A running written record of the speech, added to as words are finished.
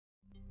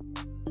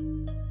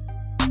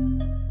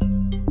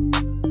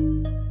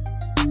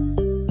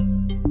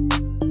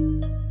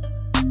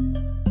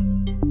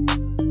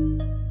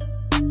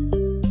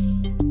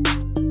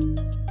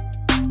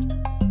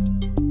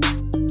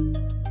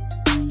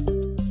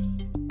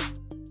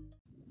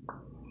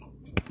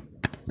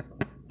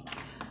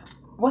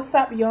What's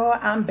up, y'all?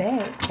 I'm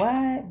back.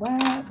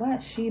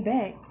 What? She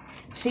back.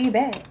 She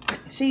back.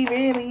 She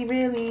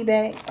really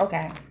back.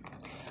 Okay.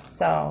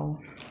 So,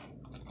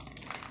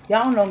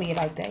 y'all don't know me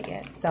like that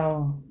yet.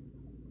 So,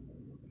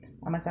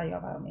 I'm going to tell y'all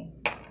about me.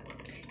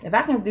 If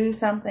I can do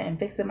something and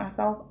fix it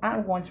myself,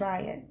 I'm going to try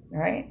it.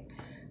 Right?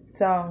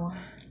 So,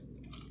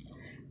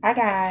 I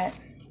got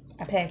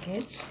a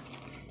package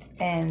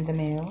in the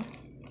mail.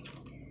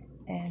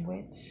 And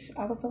which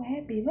I was so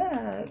happy.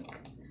 Look.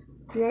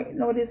 Do you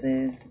know what this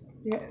is?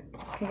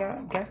 Can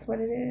y'all guess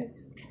what it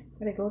is?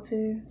 What it go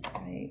to?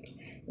 Like,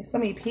 it's so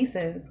many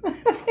pieces.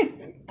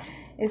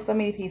 It's so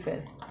many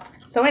pieces.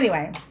 So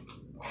anyway,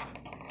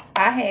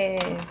 I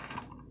have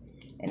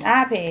an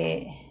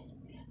iPad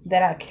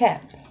that I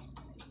kept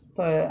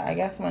for, I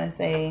guess I want to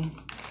say,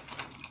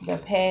 the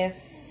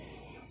past,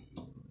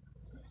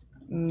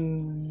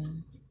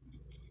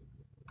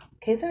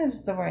 case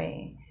in the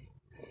way.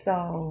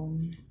 So,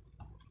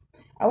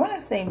 I want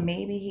to say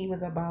maybe he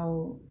was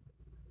about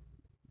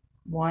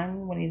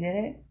 1 when he did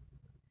it.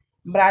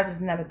 But I just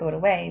never threw it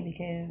away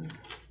because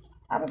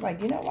I was like,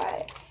 you know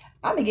what?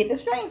 I'm going to get the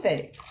screen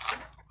fixed.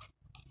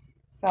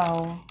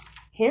 So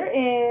here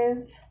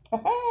is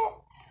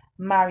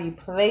my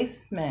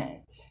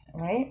replacement,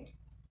 right?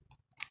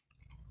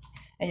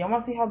 And y'all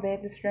want to see how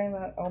bad this screen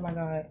looks? Oh my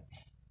God.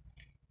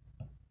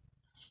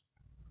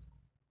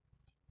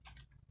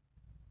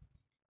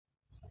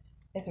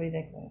 It's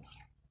ridiculous.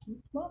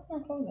 What's my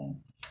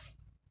clothing?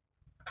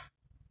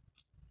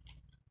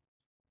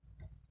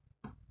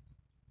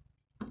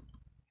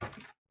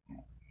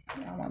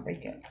 I don't want to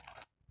break it.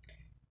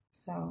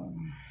 So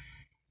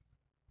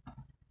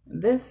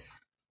this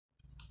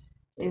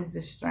is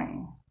the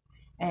string.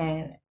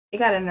 And it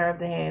got a nerve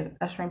to have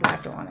a string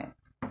protector on it.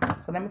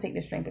 So let me take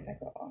the string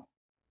protector off.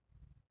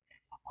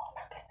 Oh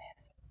my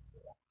goodness.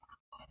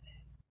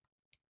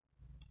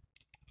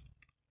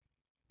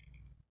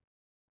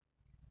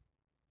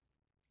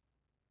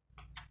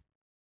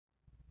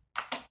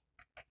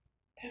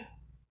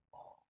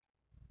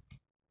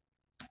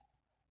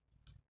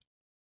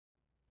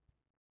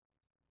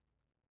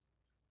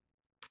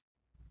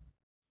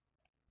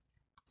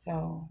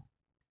 So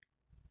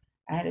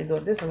I had to do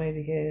it this way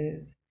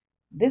because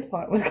this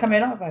part was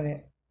coming off of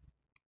it.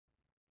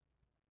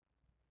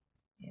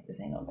 Yeah, this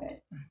ain't no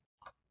good.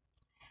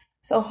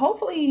 So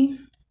hopefully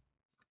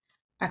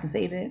I can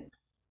save it.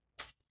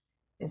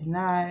 If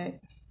not, I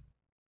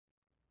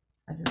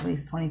just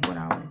waste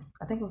 $24.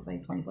 I think it was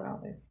like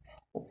 $24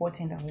 or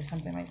 $14,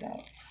 something like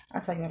that. I'll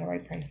tell you the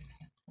right price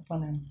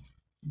when I'm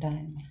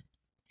done.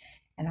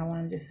 And I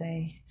want to just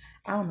say,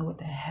 I don't know what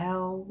the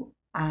hell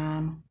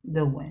I'm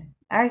doing.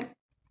 All right,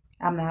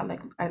 I'm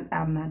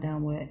not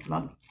down with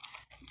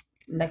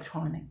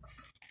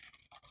electronics.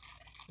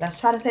 Let's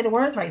try to say the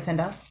words right,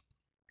 Cinda.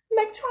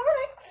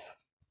 Electronics.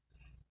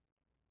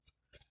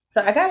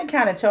 So I got it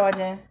kind of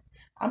charging.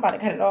 I'm about to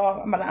cut it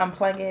off. I'm about to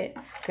unplug it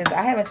because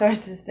I haven't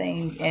charged this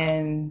thing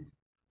in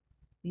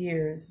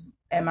years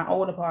at my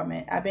old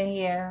apartment. I've been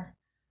here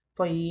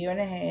for a year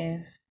and a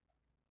half,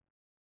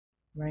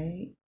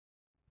 right?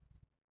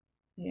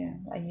 Yeah,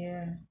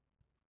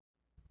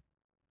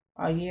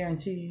 a year and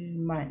 2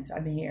 months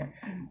I've been here.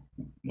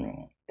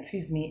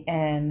 Excuse me.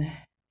 And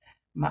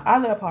my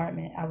other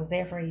apartment, I was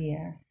there for a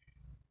year.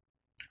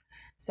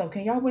 So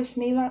can y'all wish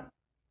me luck?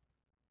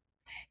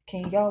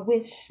 Can y'all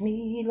wish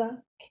me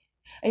luck?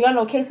 And y'all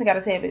know Casey got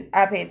his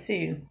iPad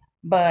too,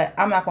 but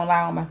I'm not gonna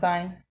lie on my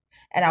son.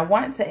 And I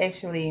want to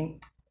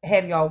actually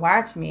have y'all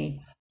watch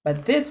me,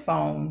 but this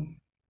phone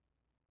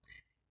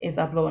is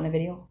uploading a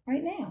video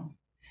right now.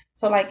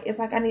 So like it's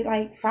like I need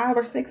like 5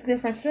 or 6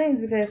 different streams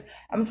because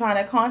I'm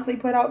trying to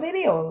constantly put out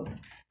videos.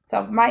 So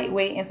I might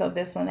wait until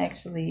this one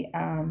actually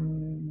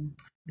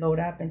load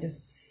up and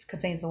just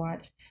continue to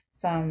watch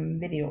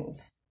some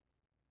videos.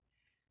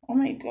 Oh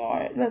my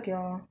God, look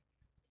y'all.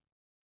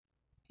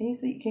 Can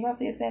y'all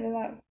see it standing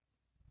up?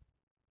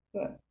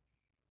 Look.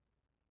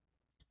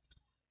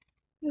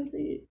 You see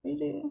it? We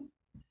do.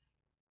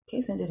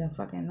 Kason did a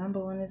fucking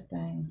number on this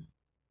thing.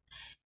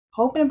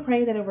 Hope and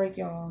pray that it work,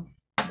 y'all.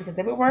 Because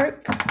if it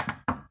work,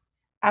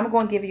 I'm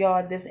gonna give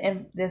y'all this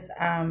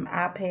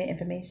iPad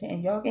information,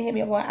 and y'all can hit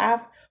me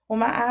up on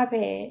my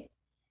iPad.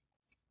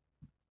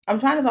 I'm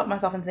trying to talk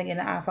myself into getting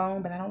an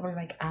iPhone, but I don't really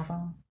like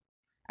iPhones.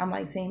 I'm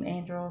like Team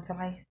Android, so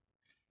like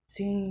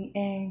Team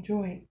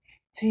Android,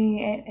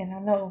 and I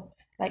know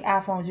like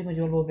iPhones you can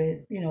do a little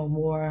bit,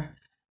 more,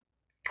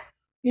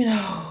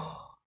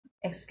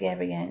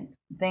 extravagant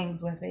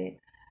things with it.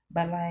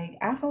 But like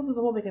iPhones is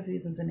a little bit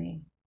confusing to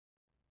me.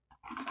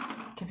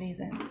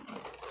 Confusing.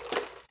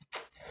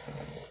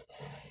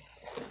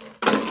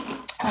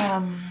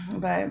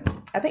 But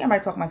I think I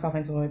might talk myself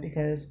into it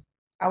because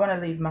I want to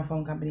leave my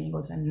phone company and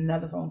go to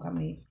another phone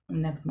company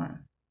next month.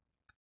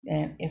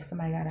 And if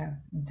somebody got a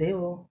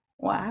deal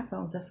on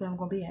iPhones, that's where I'm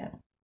gonna be at.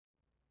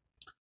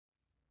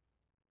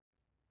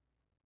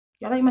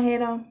 Y'all like my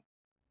head on?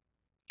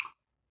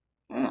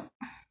 All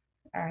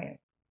right.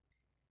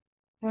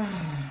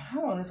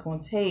 How long is this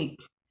gonna take?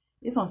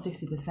 It's on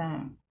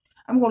 60%.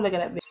 I'm gonna look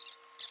at that.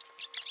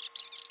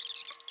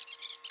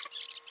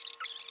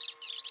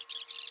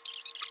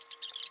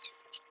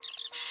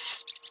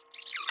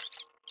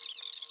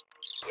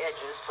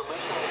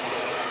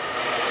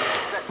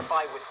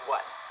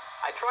 What?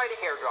 I tried a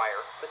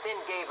hairdryer, but then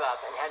gave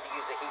up and had to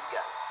use a heat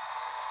gun.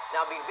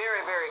 Now be very,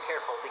 very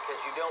careful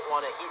because you don't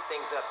want to heat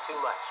things up too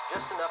much,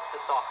 just enough to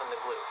soften the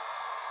glue.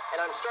 And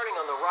I'm starting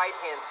on the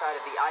right-hand side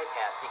of the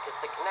iPad because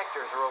the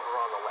connectors are over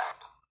on the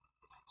left.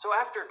 So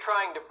after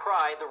trying to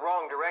pry the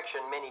wrong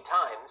direction many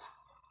times,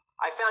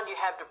 I found you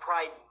have to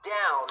pry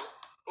down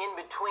in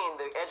between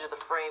the edge of the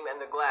frame and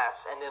the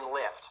glass and then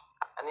lift.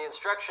 And the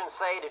instructions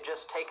say to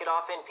just take it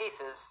off in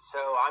pieces, so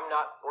I'm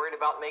not worried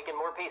about making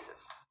more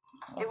pieces.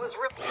 It was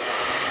really...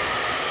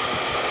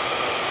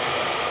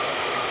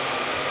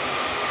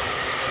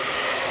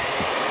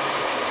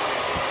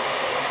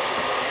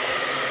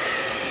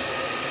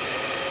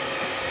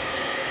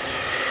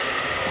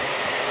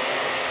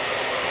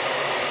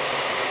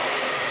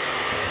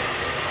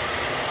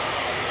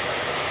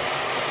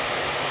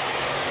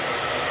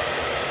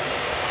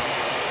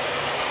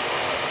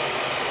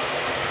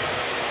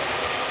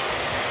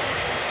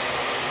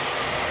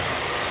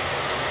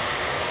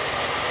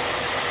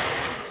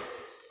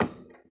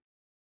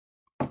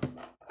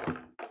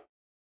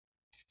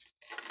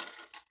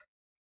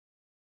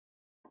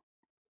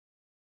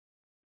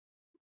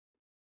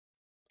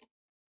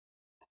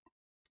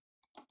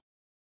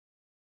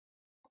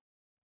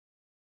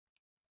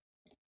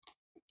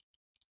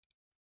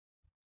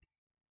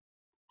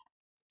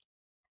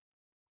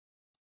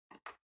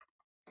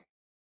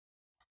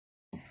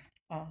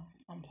 Oh,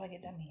 unplug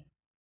it, dummy.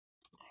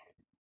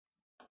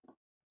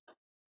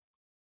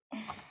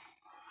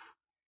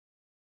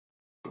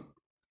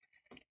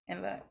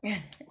 And look,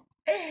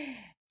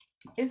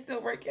 it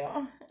still work,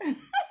 y'all.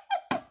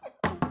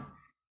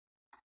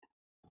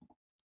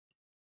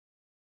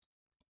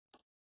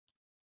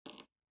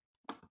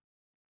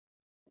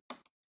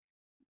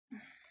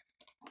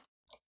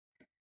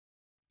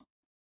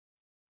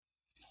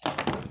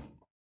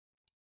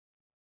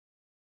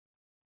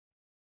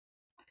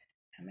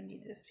 I'm gonna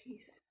need this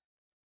piece.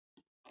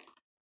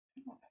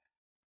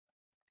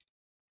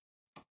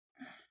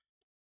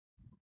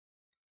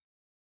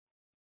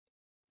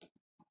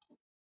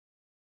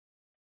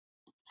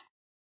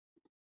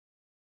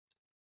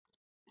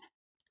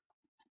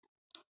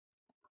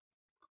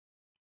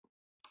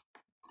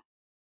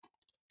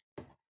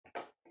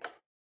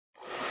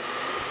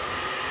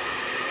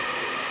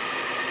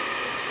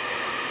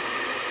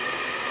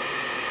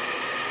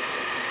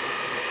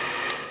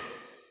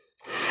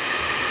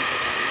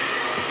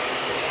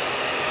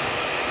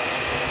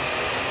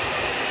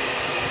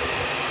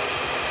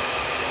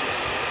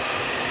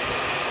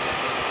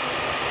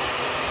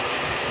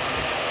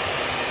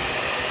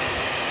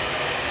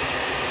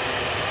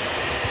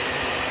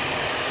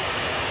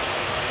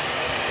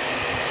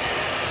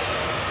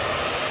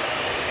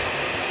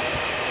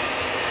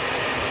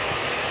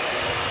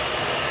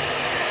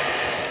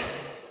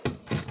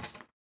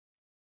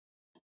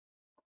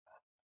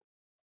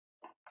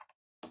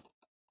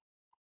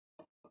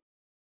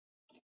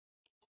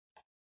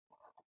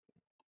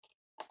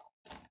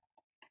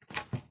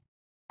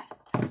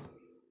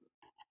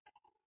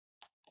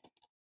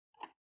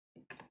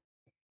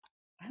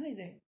 I need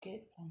to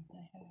get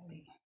something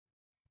heavy.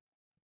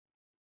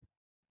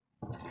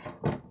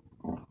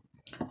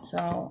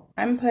 So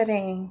I'm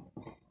putting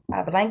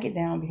a blanket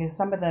down because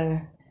some of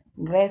the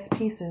glass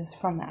pieces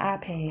from the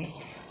iPad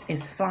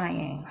is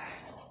flying.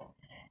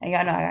 And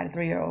y'all know I got a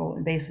 3-year-old,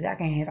 and basically I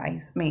can't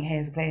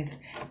have glass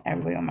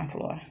everywhere on my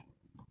floor.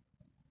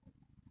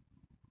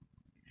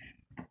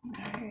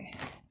 Alright.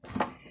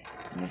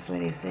 And that's what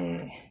they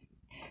said,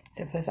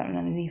 to put something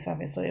underneath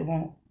of it so it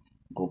won't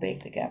go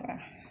back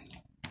together.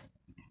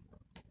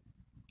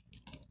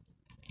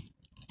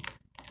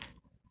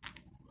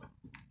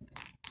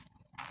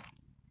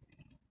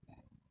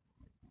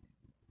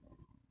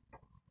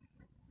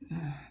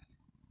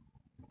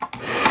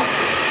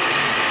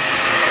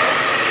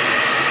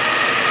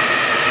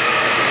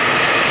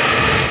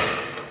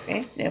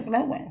 It's still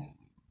blowing.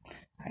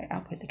 Alright,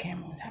 I'll put the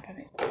camera on top of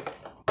it.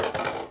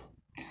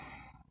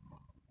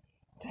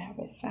 To have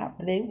it stop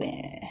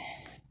blowing.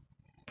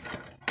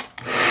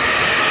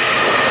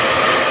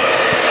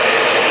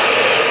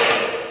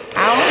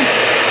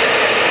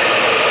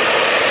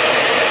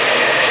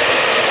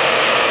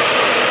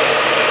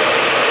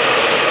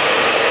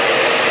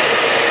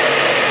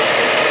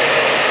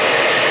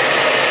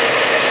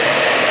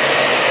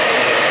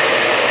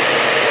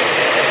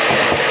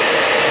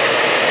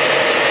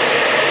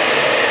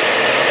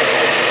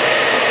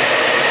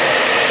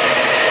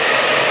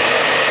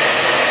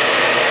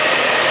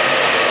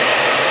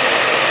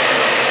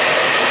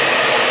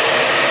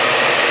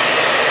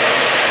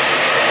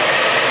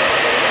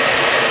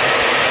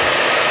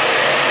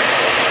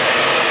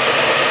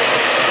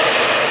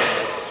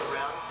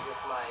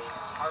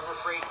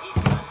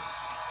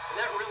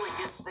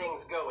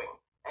 things going.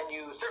 And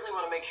you certainly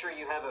want to make sure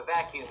you have a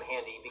vacuum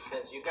handy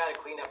because you got to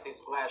clean up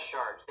these glass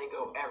shards. They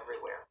go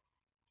everywhere.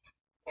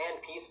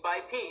 And piece by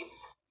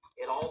piece,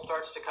 it all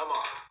starts to come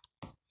off.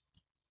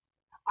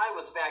 I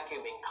was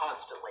vacuuming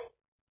constantly.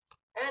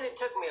 And it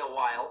took me a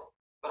while,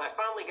 but I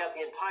finally got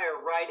the entire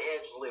right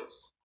edge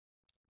loose.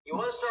 You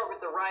want to start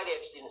with the right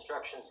edge, the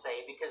instructions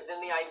say, because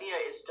then the idea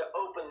is to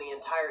open the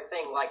entire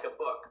thing like a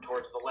book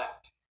towards the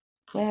left.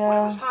 When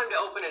it was time to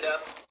open it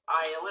up,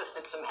 I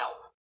enlisted some help.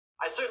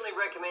 I certainly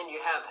recommend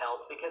you have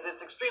help because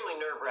it's extremely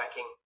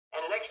nerve-wracking,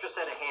 and an extra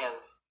set of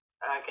hands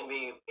can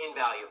be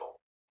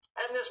invaluable.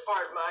 And this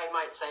part, I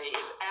might say,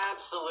 is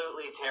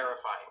absolutely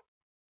terrifying.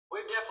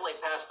 We've definitely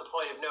passed the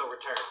point of no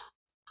return.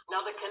 Now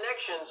the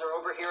connections are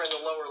over here in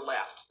the lower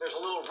left. There's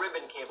a little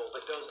ribbon cable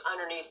that goes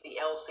underneath the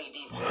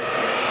LCD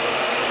screen.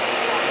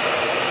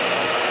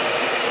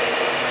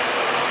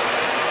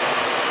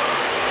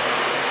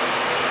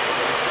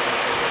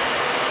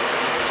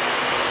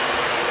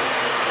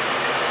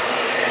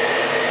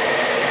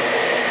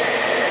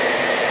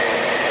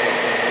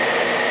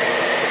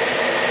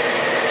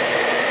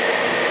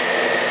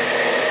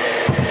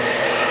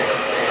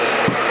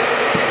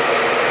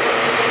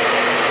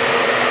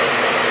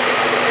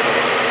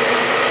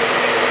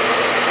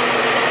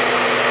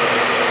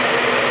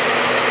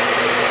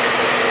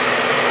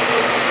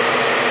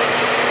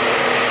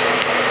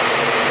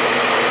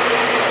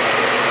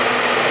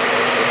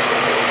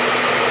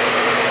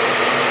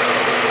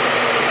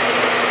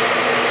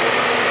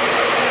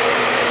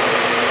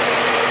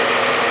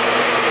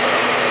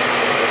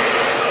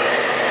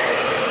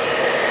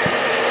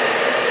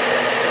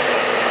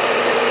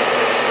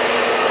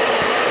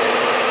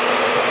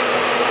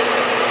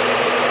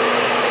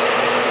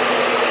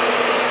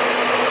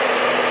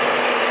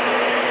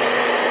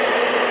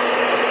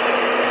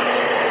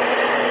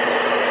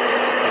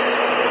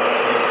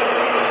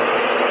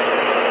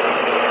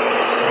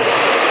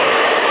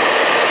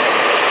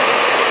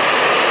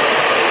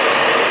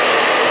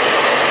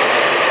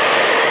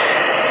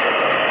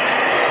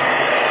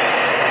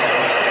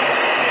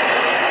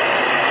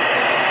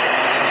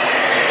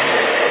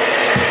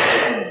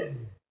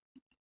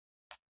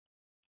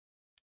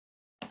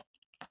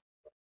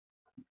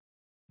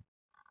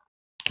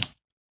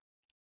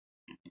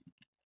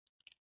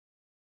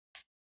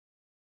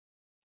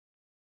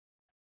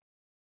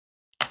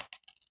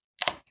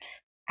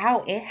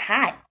 Ow, it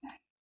hot.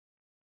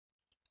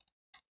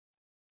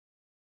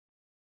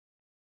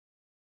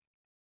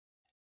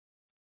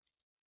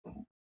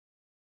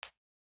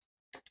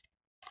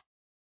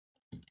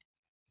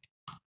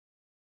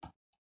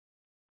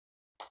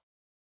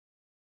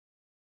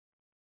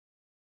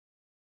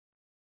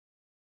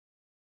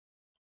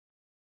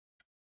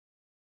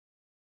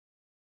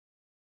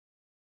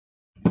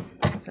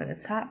 So the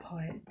top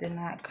part did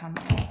not come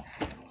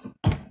off.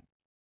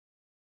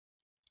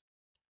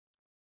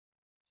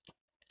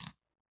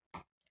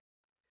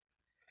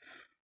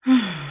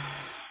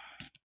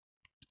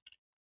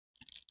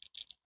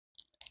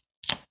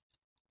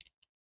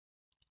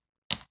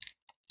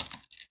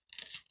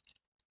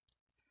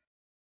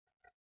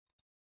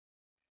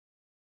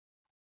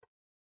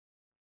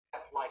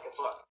 Like a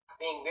book,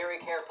 being very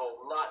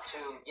careful not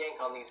to yank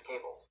on these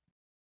cables.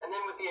 And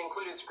then with the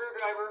included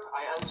screwdriver,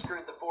 I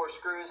unscrewed the 4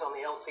 screws on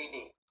the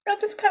LCD. I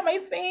just cut my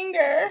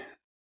finger.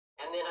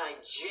 And then I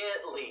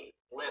gently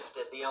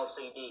lifted the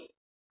LCD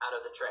out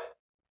of the tray.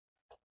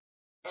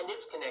 And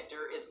its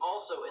connector is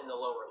also in the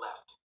lower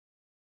left.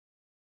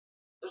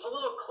 There's a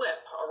little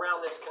clip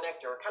around this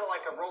connector, kind of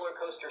like a roller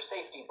coaster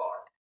safety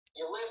bar.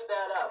 You lift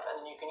that up and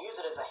then you can use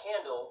it as a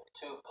handle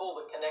to pull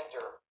the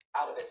connector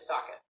out of its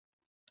socket.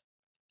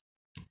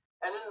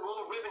 And then the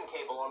little ribbon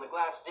cable on the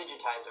glass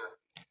digitizer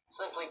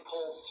simply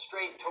pulls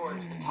straight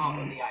towards the top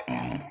of the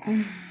iPad.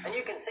 And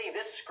you can see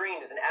this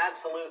screen is an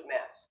absolute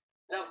mess.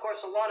 Now, of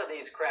course, a lot of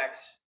these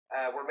cracks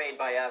were made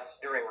by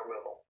us during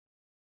removal.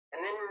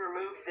 And then we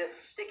removed this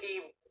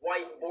sticky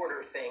white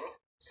border thing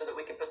so that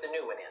we could put the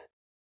new one in.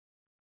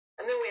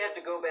 And then we had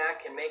to go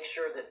back and make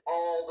sure that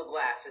all the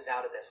glass is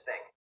out of this thing.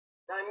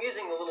 Now I'm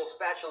using the little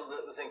spatula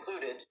that was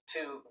included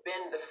to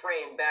bend the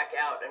frame back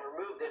out and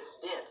remove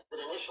this dent that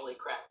initially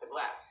cracked the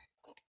glass.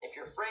 If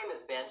your frame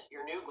is bent,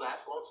 your new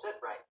glass won't sit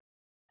right.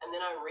 And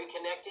then I'm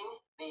reconnecting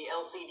the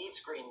LCD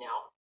screen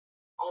now.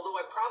 Although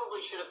I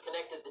probably should have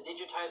connected the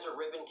digitizer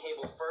ribbon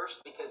cable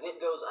first because it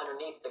goes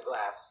underneath the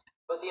glass,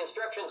 but the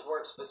instructions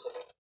weren't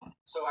specific.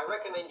 So I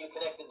recommend you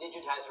connect the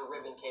digitizer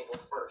ribbon cable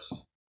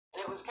first.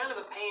 And it was kind of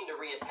a pain to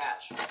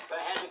reattach, but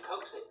I had to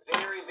coax it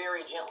very,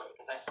 very gently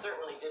because I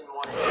certainly didn't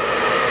want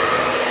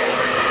it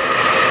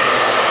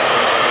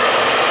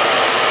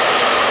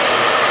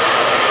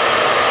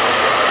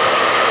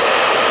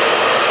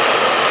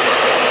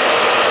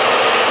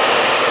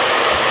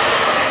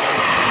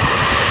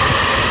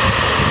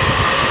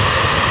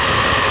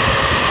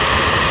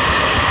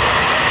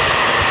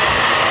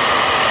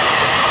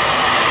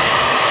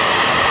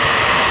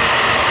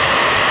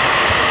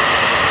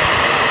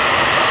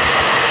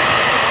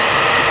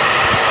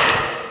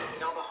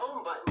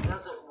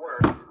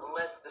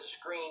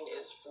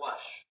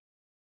flush.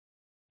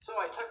 So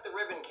I tuck the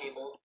ribbon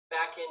cable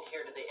back in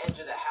here to the edge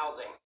of the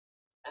housing,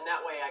 and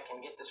that way I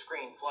can get the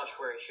screen flush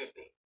where it should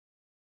be.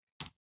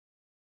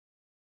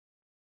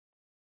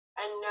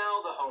 And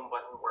now the home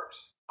button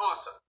works.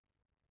 Awesome.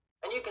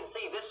 And you can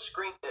see this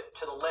screen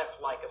to the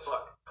left like a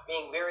book,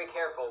 being very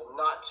careful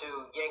not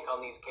to yank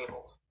on these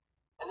cables.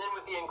 And then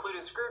with the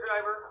included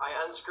screwdriver,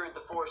 I unscrewed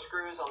the 4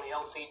 screws on the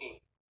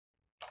LCD.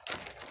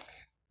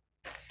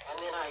 And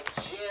then I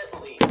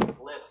gently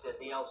lifted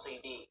the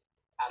LCD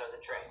out of the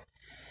tray.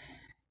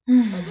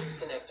 And its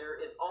connector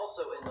is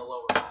also in the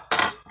lower left.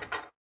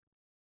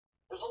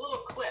 There's a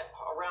little clip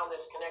around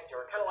this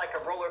connector, kind of like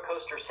a roller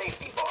coaster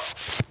safety bar.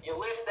 You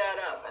lift that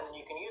up, and then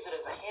you can use it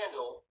as a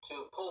handle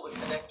to pull the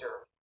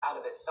connector out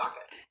of its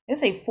socket.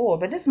 It's a 4,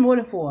 but it's more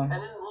than 4. And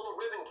then the little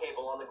ribbon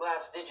cable on the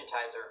glass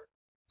digitizer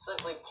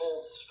simply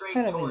pulls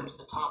straight towards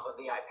the top of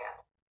the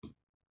iPad.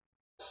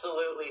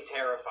 Absolutely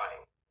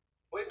terrifying.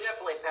 We've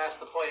definitely passed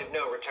the point of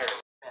no return.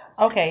 Yes.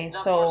 Okay,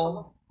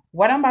 so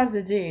what I'm about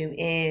to do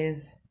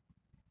is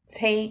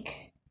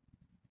take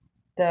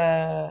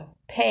the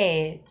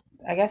pad.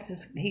 I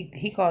guess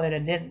he called it a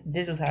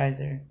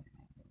digitizer.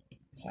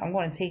 So I'm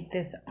going to take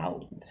this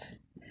out.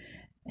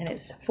 And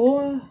it's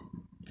 4.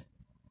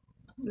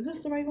 Is this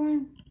the right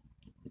one?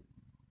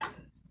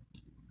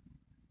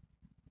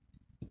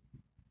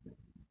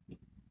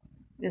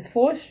 There's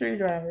 4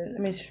 screwdrivers. I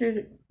mean,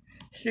 screws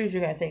you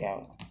gotta take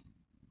out.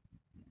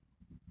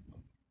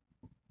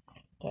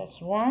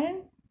 That's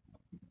 1.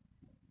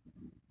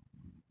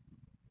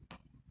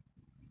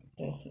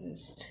 This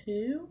is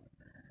 2.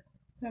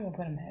 I'm gonna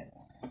put them at.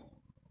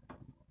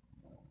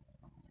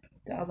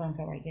 The other one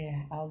fell right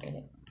there. I'll get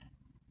it.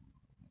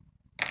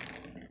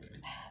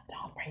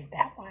 Don't break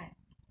that one.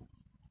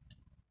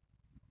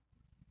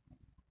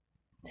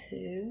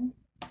 2.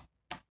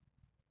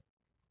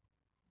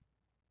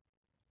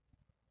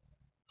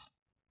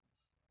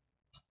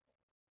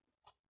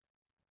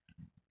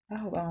 I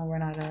hope I don't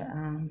run out of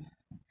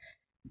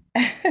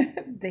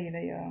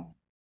data, y'all.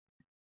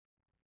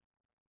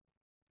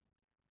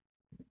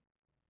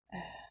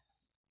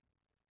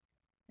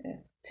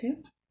 That's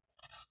 2.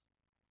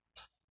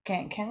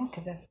 Can't count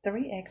because that's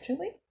 3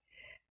 actually.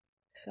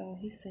 So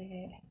he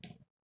said,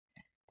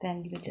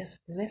 then you would just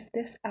lift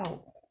this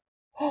out.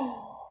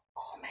 Oh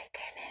my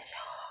goodness,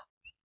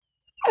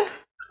 y'all.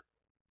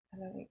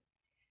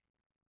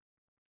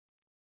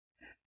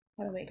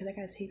 Hold on, wait, because I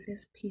gotta take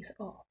this piece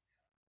off.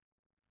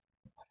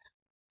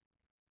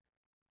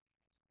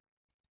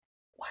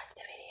 Watch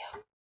the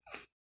video.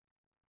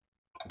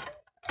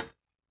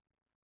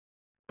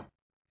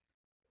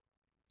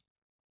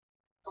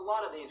 A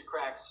lot of these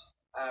cracks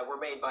were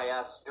made by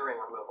us during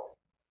removal.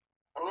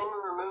 And then we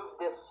removed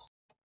this.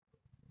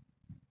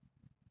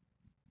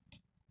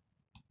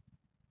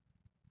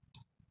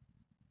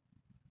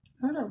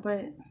 Hold on,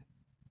 but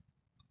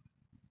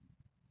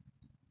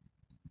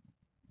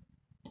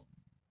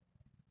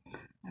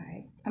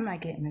alright, I'm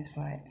not getting this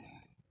part.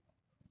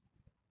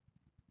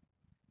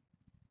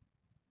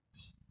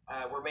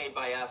 Were made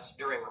by us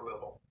during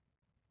removal.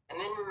 And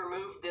then we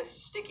removed this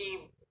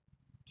sticky.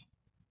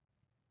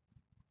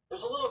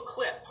 There's a little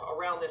clip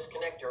around this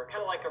connector,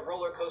 kind of like a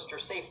roller coaster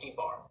safety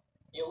bar.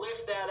 You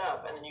lift that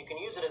up, and then you can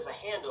use it as a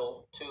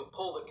handle to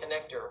pull the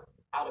connector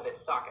out of its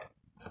socket.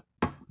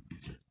 And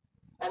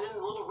then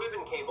the little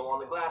ribbon cable on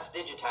the glass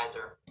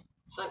digitizer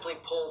simply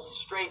pulls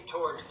straight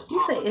towards the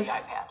top of the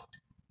iPad.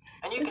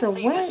 And you can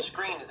see this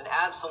screen is an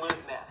absolute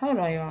mess. Hold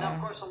on, y'all. Now, of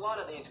course, a lot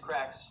of these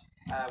cracks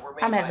were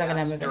made by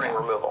us during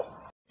removal.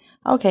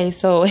 Okay,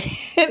 so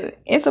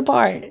it's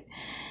apart.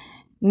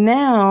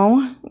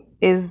 Now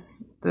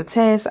is the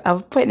task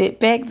of putting it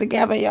back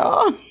together,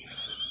 y'all.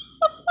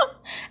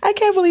 I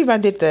can't believe I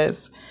did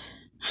this.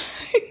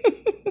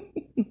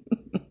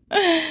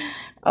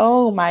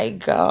 Oh my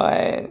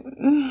God.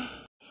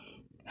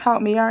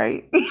 Help me,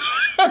 alright?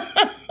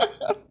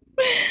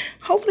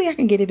 Hopefully I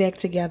can get it back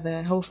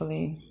together.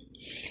 Hopefully.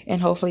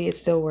 And hopefully it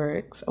still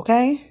works.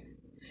 Okay?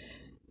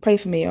 Pray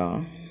for me,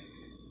 y'all.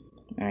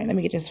 Alright, let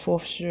me get this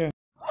 4th screw.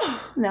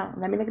 No,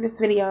 let me look at this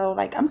video.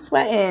 Like, I'm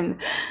sweating.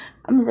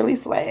 I'm really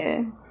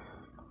sweating.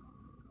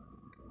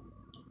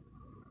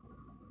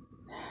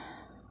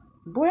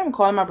 Boy, I'm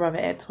calling my brother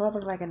at 12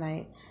 o'clock at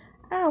night.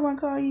 I don't want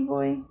to call you,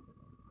 boy.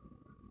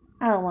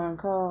 I don't want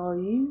to call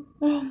you.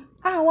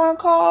 I don't want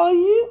to call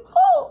you.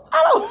 Oh,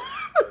 I don't.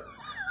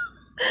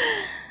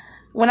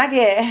 When I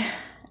get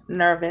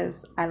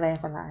nervous, I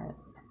laugh a lot.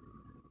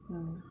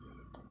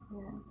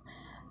 Yeah.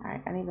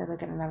 Alright, I need to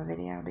look at another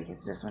video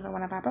because this one don't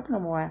want to pop up no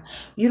more.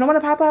 You don't want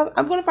to pop up?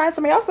 I'm going to find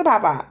somebody else to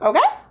pop up, okay?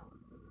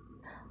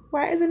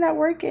 Why is it not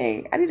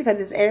working? I need to cut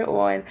this air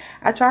on.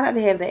 I try not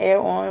to have the air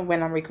on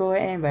when I'm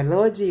recording, but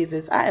Lord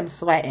Jesus, I am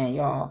sweating,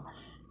 y'all.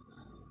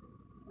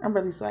 I'm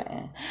really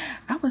sweating.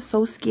 I was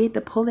so scared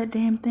to pull that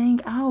damn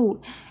thing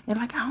out. And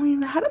like, I don't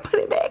even know how to put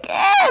it back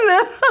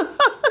in.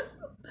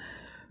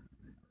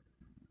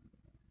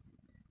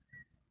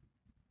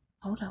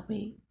 Hold up,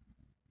 wait.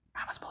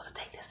 I was supposed to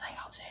take this thing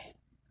out too.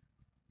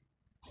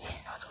 Yeah,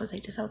 I was supposed to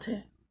take this out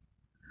too.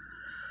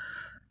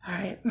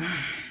 Alright.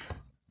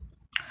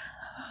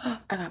 I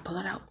gotta pull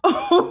it out.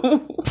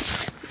 Oh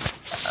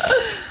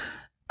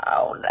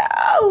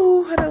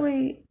no. Hold on,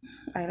 wait.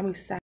 Alright, let me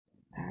stop.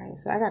 Alright,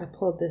 so I gotta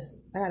pull this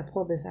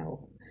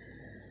out.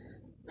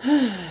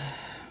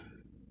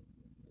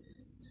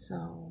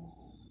 So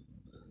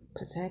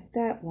protect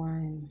that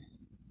one.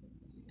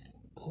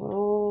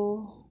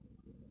 Pull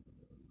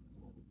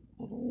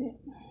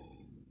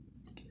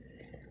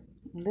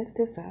Lift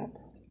this up.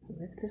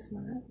 Lift this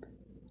one up.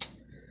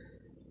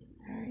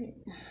 Alright.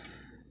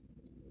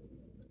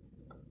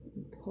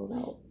 Pull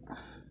out.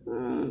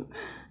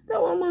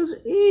 That one was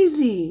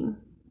easy.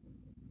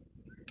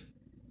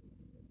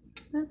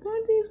 I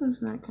thought these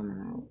ones not coming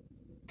out.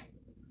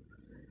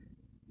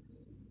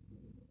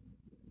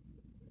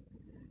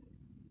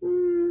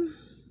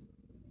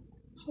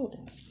 Hold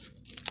on.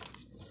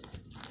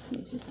 Let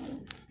me see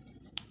something.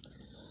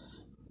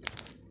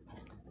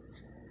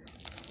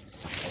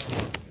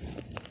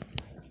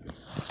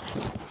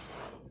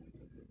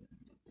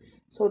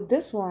 So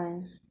this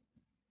one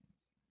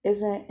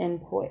isn't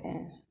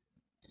important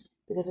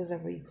because it's a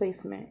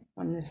replacement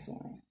on this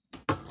one.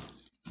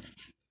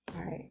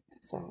 Alright,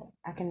 so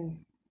I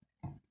can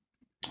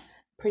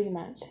pretty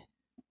much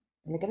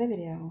look at the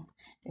video.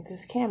 If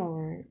this camera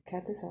work,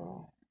 cut this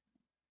off.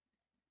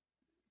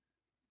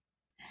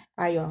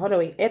 Alright, y'all, hold on,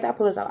 wait. After I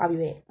pull this out, I'll be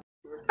back.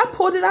 I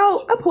pulled it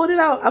out.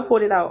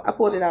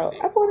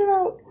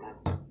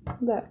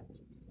 Look.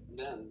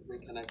 Then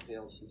reconnect the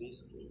LCD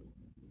screen.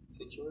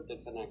 Secure the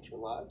connector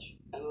latch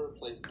and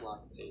replace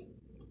black tape.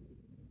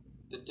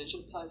 The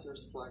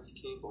digitizer's flex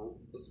cable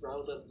is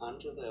routed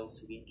under the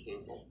LCD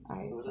cable,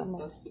 so it is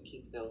best to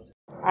keep the LCD.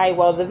 Alright,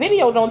 well, the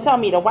video don't tell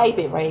me to wipe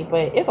it, right?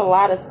 But it's a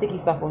lot of sticky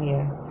stuff on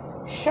here.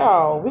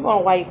 Sure, we're going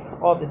to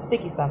wipe all the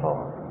sticky stuff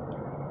off.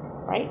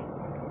 Right?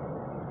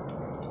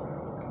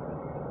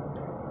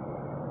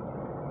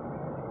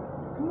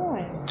 Come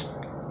on.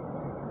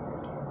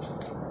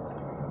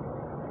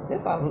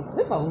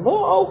 This a little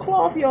old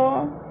cloth,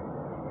 y'all.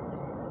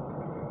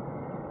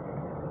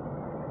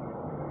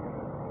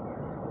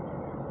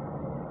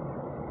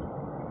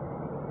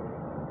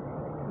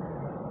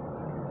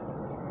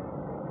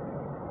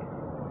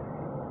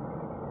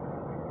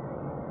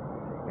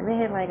 And it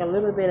had like a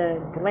little bit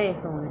of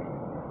glass on it.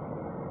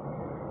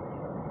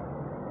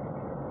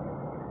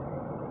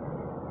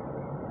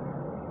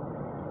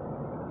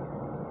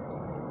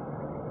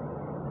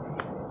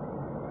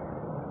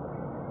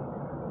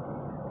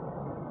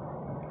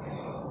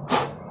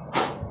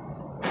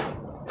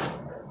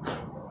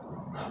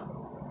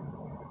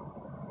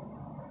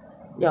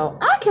 Yo,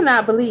 I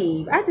cannot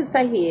believe I just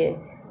sat here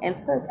and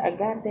took a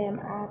goddamn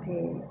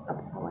iPad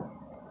apart.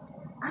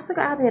 I took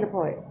an iPad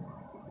apart.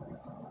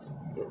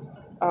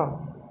 Oh,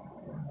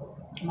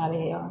 my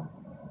bad, y'all.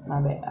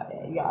 My bad.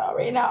 Y'all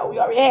already know. We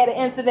already had an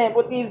incident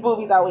with these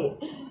boobies out here.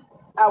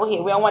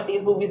 We don't want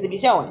these boobies to be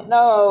showing.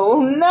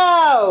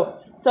 No.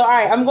 So, all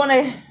right, I'm going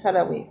to... Hold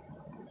up, wait.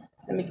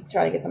 Let me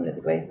try to get some of this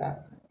glass out.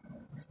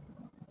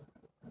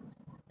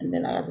 And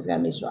then I just got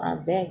to make sure I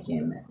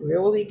vacuum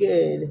really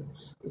good.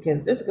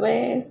 Because this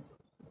glass,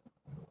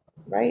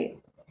 right,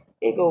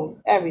 it goes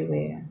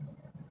everywhere.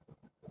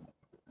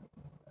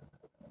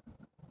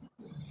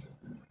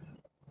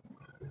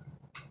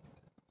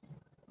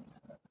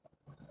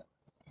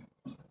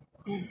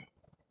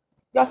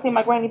 Y'all see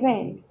my granny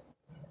panties?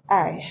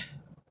 Alright.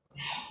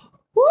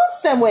 Woo,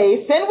 some way.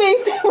 I'm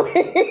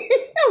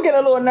getting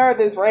a little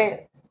nervous,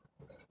 right?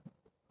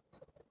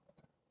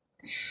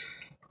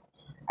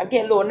 I'm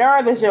getting a little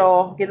nervous,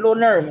 y'all. Get a little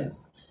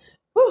nervous.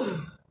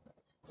 Whew.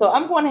 So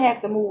I'm going to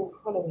have to move.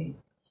 Hold on, wait.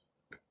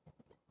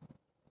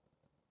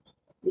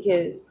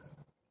 Because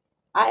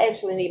I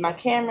actually need my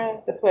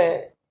camera to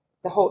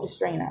hold the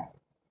strain up.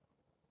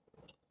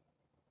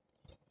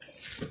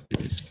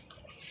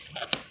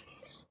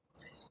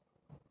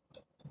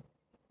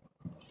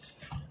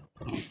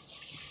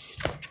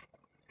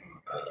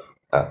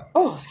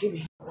 Oh, excuse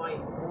me. White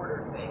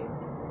border thing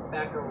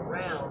back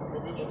around the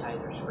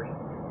digitizer screen.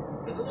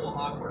 It's a little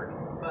awkward,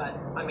 but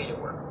I made it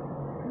work.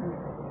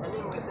 And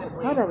then we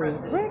simply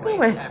pressed it in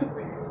place after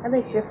we removed I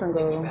think this one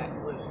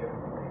goes.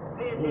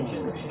 Pay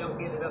attention that you don't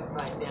get it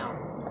upside down.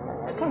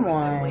 And then we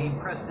simply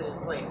pressed it in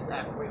place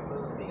after we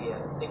removed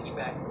the sticky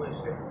back glue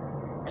strip.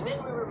 And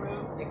then we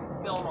removed the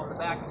film on the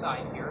back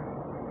side here,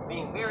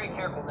 being very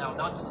careful now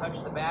not to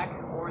touch the back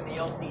or the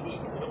LCD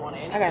because we don't want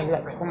any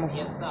fingerprints on the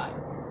inside.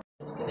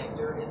 This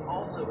connector is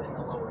also in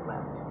the lower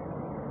left.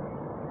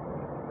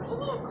 There's a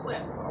little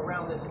clip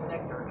around this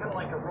connector, kind of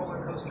like a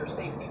roller coaster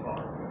safety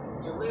bar.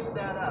 You lift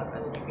that up,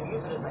 and then you can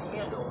use it as a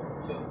handle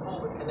to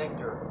pull the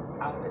connector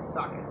out of its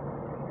socket.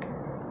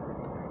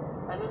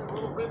 And then the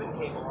little ribbon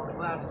cable on the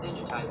glass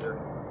digitizer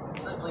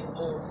simply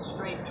pulls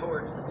straight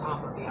towards the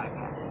top of the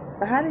iPad.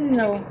 But how do you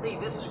know? You can see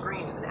this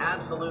screen is an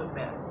absolute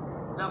mess.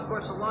 Now, of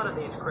course, a lot of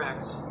these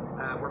cracks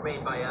were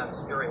made by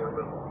us during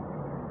removal.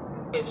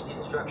 The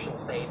instructions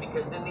say,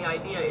 because then the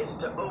idea is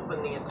to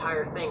open the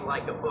entire thing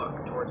like a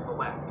book towards the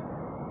left.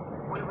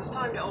 When it was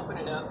time to open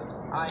it up,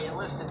 I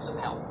enlisted some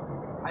help.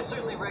 I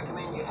certainly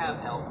recommend you have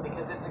help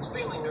because it's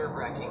extremely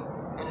nerve-wracking,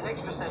 and an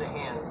extra set of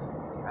hands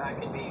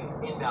can be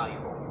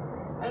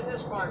invaluable. And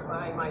this part,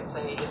 I might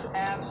say, is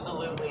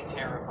absolutely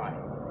terrifying.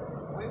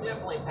 We've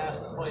definitely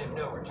passed the point of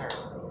no return.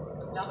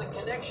 Now the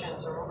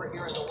connections are over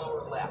here in the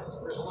lower left.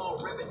 There's a little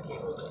ribbon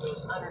cable that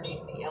goes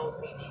underneath the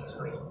LCD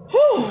screen.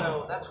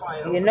 So that's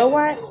why you know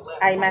what?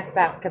 I messed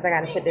up because I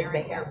got to put this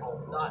back out.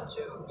 Careful not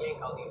to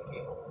yank on these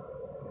cables.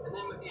 And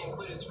then with the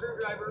included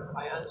screwdriver,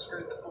 I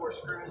unscrewed the 4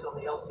 screws on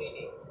the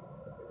LCD.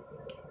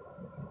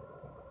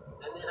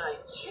 And then I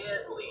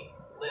gently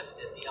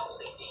lifted the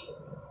LCD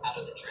out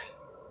of the drain.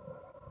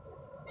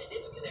 And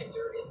its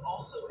connector is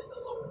also in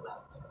the lower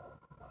left.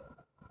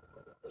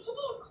 There's a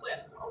little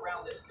clip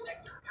around this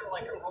connector, kind of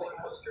like a roller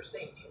coaster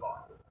safety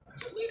bar.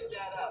 You lift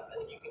that up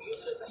and you can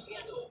use it as a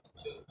handle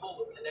to pull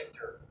the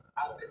connector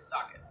out of its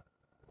socket.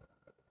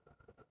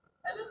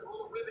 And then the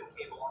little ribbon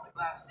cable on the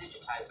glass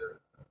digitizer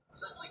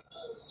simply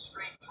pulls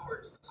straight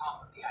towards the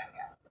top of the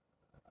iPad.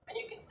 And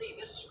you can see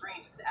this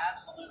screen is an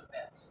absolute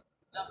mess.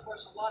 Now, of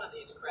course, a lot of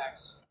these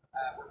cracks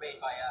were made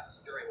by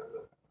us during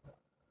removal.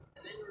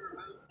 And then we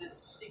removed this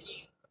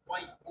sticky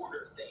white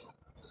border thing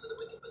so that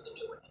we can put the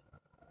new one in.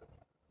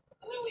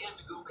 And then we have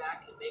to go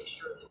back and make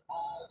sure that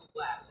all the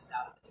glass is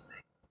out of this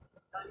thing.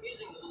 Now, I'm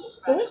using the little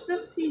spatula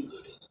that's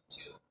included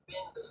to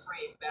bend the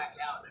frame back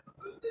out and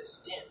remove this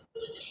dent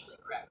that initially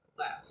cracked the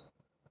glass.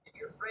 If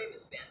your frame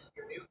is bent,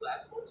 your new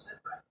glass won't set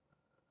right.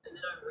 And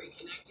then I'm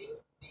reconnecting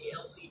the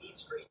LCD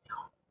screen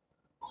now.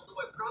 Although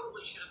I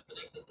probably should have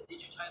connected the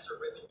digitizer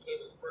ribbon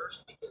cable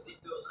first because it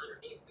goes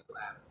underneath the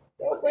glass.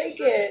 Don't break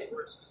it.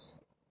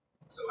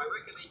 So I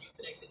recommend you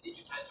connect the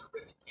digitizer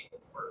ribbon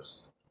cable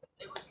first.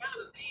 It was kind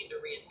of a pain to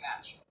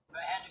reattach,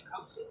 but I had to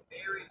coax it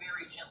very,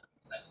 very gently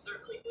because I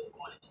certainly didn't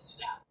want it to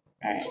snap.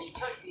 Right. And you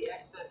tuck the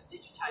excess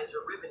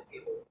digitizer ribbon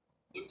cable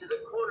into the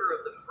corner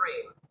of the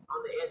frame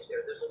on the edge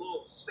there. There's a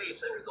little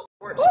space under the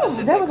more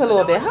specific. That was a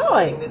little bit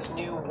hard. This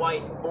new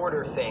white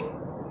border thing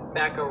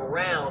back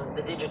around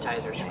the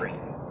digitizer screen.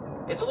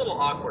 It's a little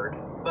awkward,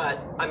 but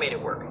I made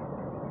it work.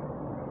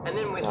 And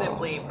then we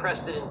simply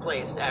pressed it in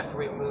place after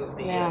we removed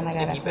the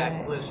sticky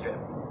back glue strip.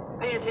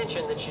 Pay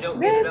attention that you don't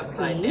get it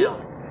upside down.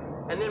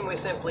 And then we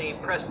simply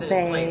pressed it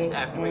in place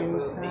after we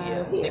removed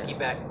the sticky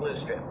back glue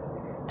strip.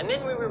 And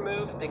then we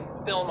removed the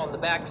film on the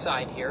back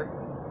side here,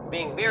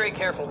 being very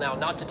careful now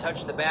not to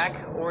touch the back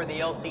or the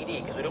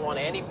LCD because we don't want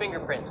any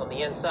fingerprints on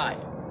the inside.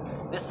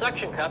 This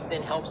suction cup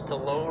then helps to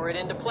lower it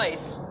into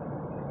place,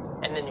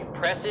 and then you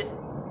press it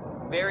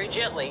very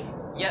gently,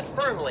 yet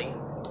firmly,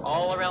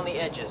 all around the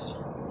edges,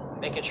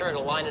 making sure to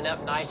line it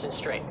up nice and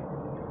straight.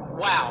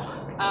 Wow,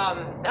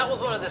 that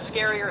was one of the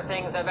scarier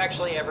things I've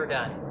actually ever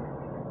done.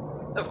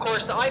 Of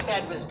course, the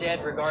iPad was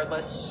dead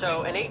regardless,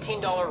 so an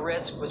 $18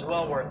 risk was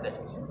well worth it.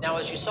 Now,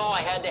 as you saw,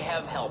 I had to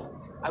have help.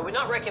 I would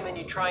not recommend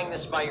you trying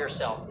this by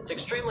yourself. It's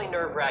extremely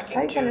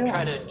nerve-wracking to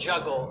try to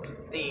juggle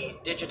the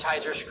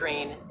digitizer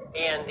screen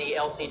and the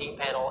LCD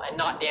panel and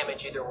not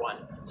damage either one.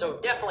 So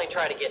definitely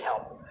try to get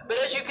help. But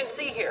as you can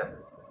see here,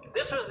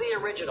 this was the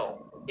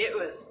original. It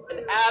was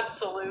an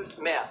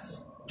absolute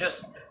mess.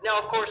 Now,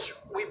 of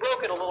course, we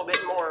broke it a little bit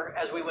more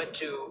as we went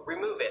to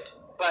remove it,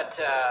 but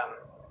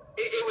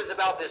it was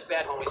about this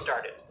bad when we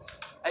started.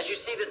 As you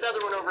see this other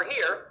one over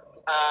here,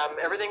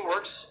 everything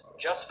works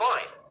just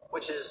fine,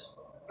 which is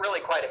really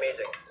quite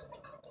amazing.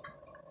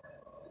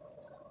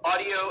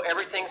 Audio,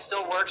 everything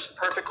still works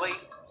perfectly.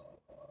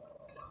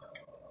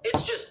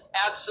 It's just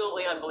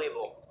absolutely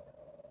unbelievable.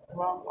 The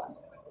wrong one.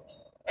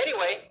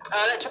 Anyway,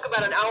 that took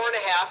about an hour and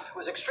a half. It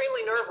was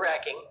extremely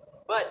nerve-wracking,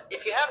 but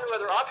if you have no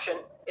other option,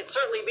 it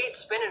certainly beats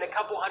spending a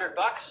couple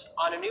 $100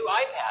 on a new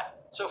iPad.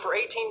 So for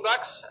 $18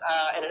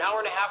 and an hour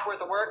and a half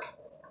worth of work,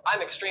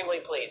 I'm extremely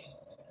pleased.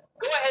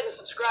 Go ahead and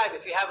subscribe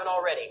if you haven't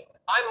already.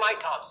 I'm Mike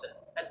Thompson,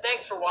 and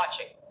thanks for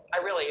watching. I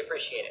really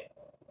appreciate it.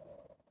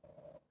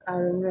 I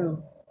don't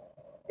know.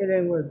 It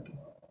ain't working.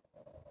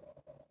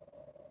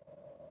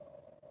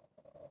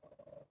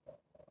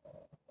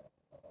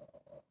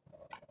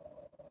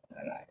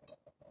 Alright.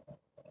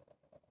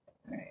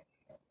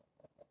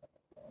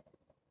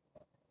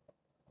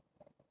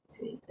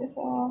 Take this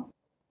off.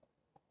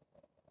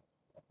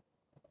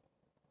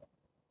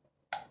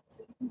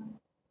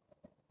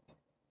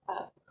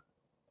 Up.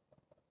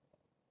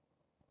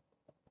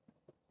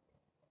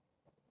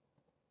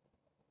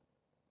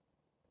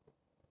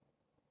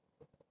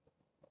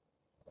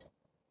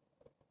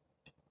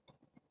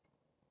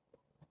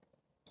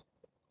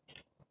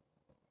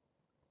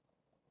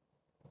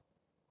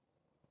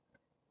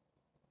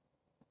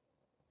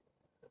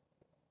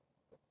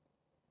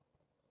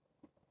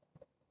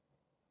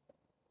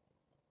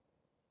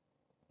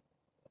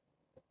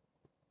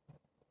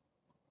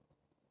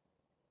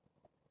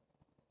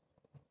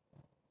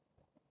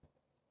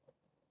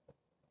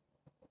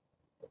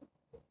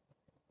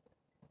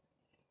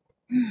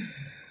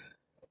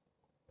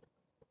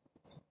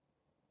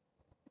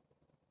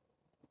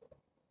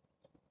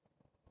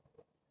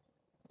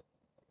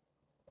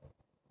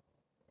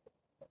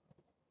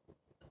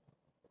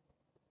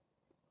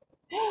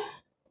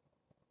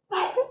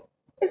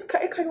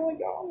 It kind of went,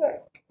 y'all.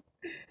 Look.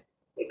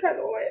 It kind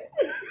of went.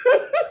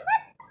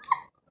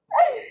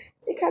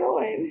 It kind of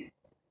went.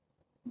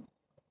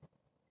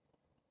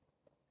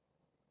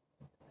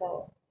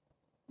 So,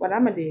 what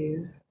I'm going to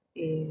do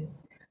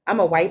is I'm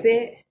going to wipe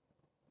it,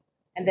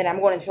 and then I'm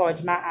going to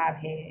charge my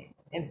iPad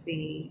and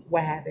see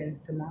what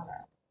happens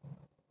tomorrow.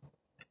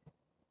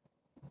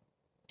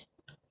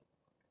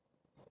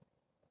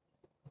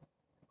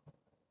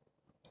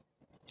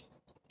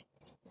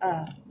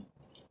 Uh,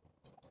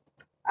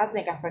 I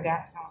think I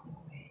forgot something.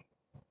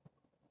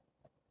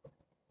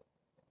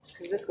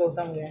 Cause this goes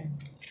somewhere.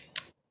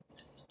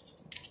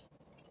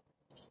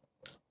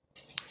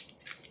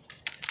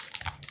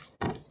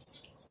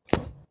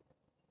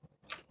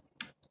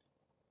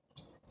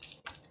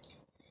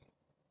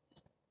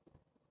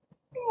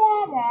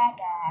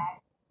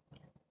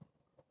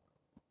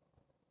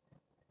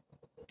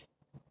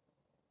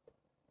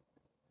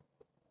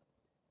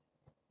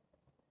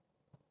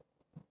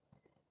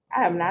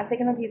 I am not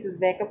taking the pieces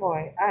back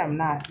apart. I am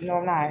not. No,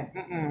 I'm not.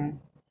 Mm-mm.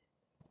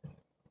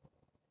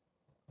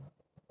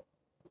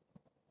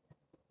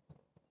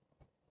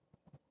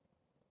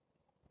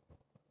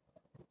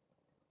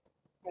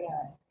 Hold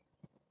on.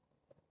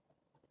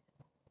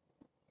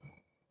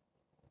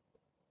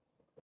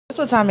 That's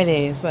what time it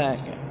is. Look,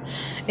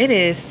 it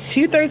is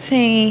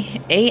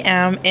 2:13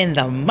 a.m. in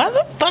the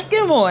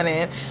motherfucking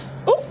morning.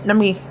 Ooh, let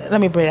me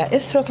bring it out.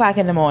 It's 2 o'clock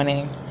in the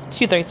morning.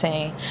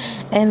 2:13,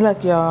 and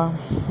look, y'all,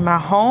 my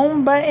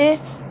home button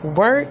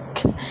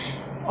work.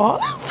 All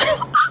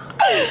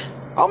that.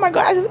 Oh my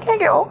god, I just can't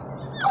get over.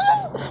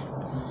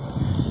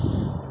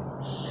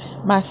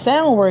 My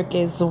sound work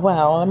as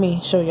well. Let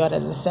me show y'all that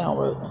the sound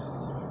work.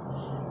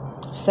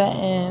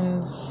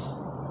 Settings.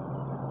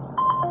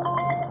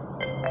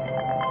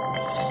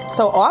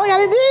 So all I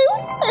gotta do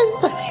is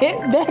put it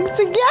back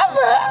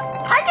together.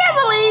 I can't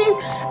believe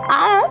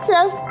I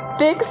just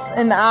fixed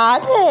an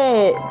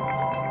iPad.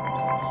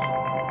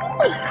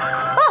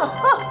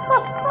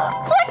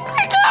 Check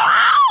that girl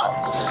out.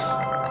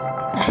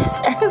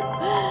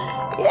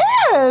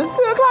 Yeah, it's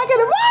 2 o'clock in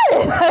the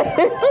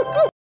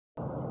morning.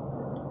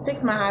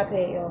 Fix my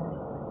iPad, y'all.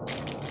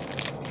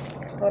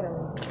 Hold on.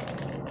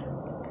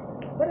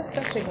 What is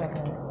such a good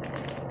one?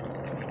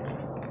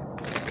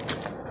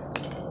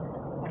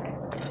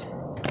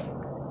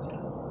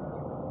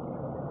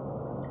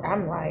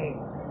 I'm like,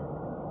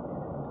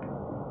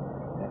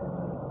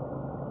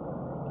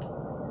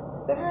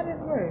 so how does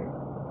this work?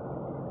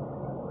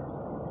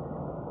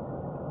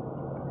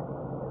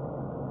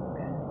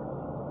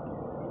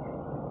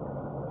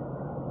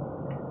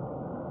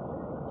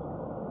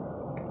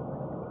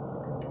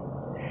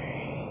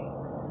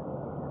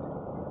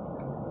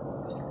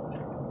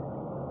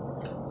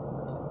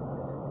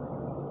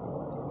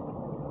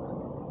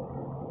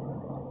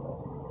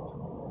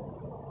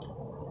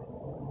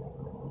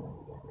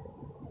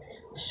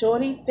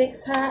 Shorty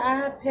fixed her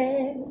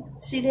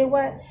iPad. She did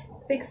what?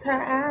 Fixed her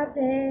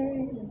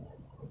iPad.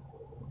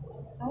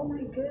 Oh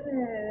my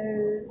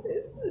goodness.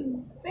 It's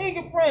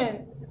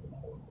fingerprints.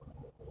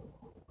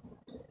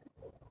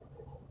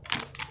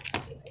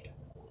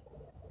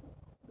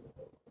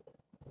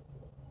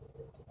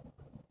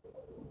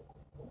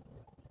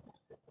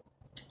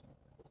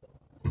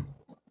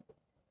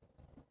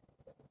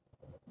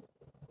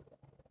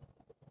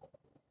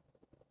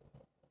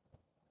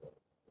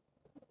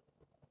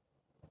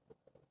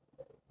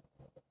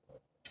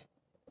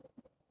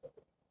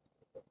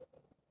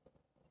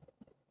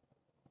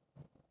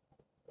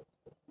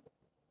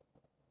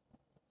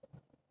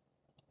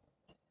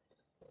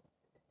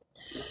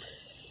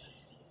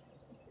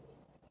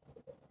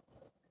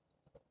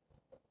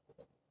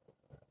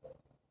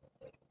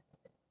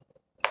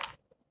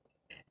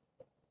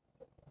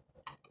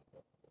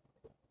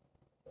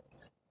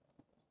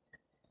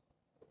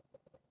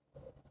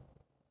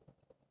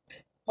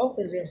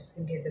 Hopefully this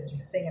can get the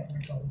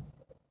fingerprints on.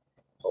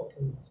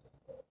 Hopefully.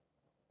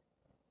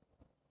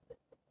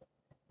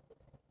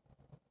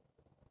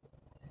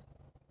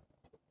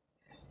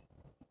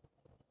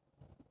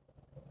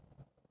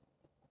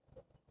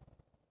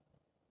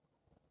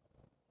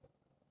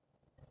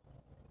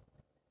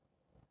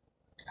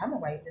 I'm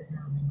gonna wipe this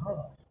moment. Hold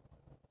on.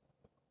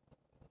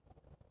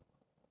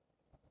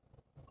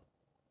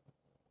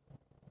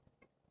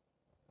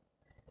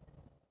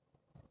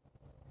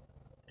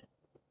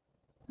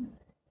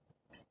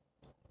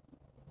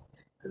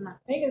 Because my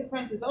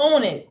fingerprints is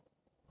on it.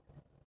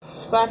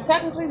 So I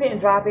technically didn't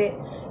drop it.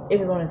 It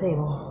was on the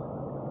table.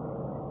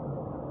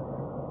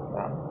 So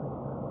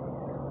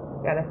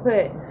gotta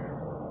put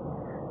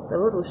the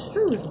little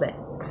screws back.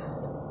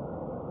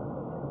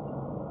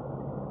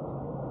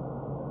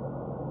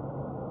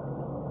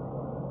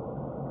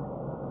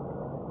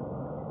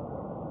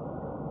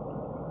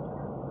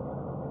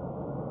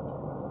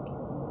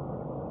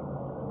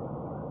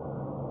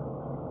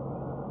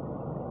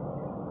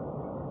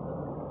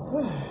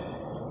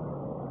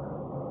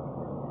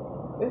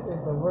 This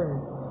is the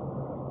worst.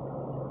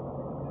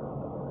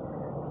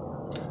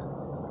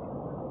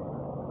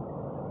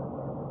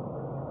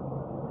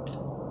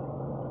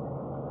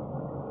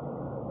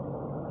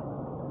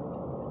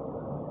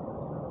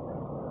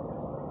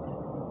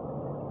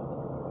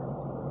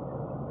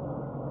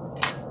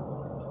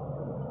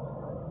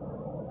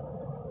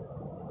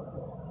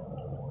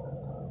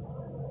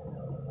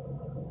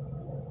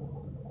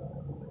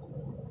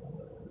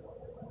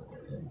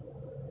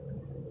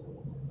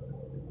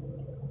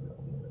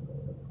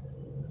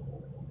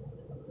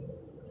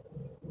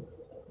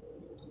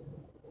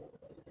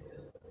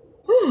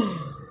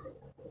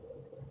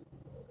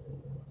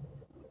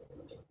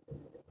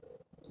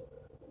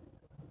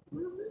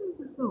 What is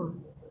this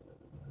doing?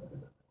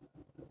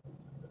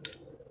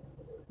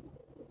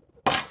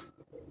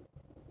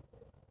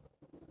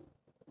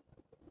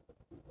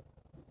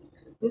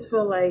 This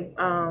feel like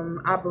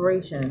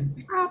Operation.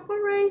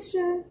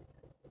 Operation.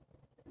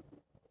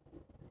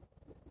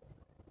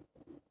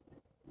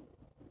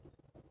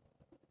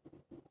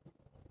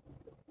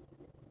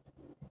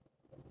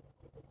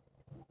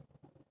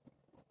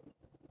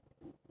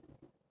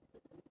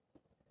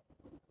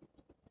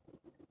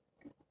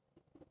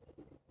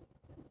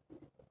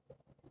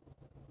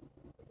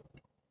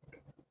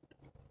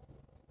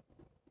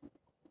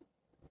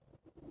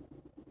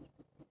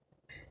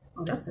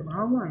 Oh, that's the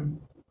wrong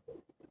one.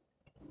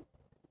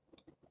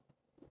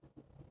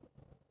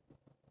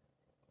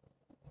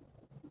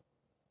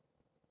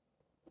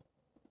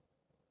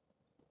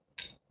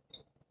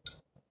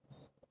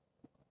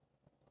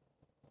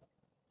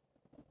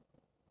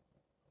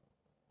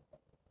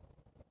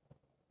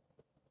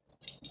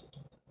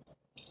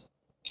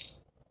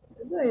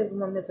 This is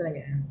one missing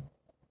again.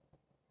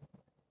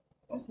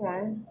 That's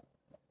fine.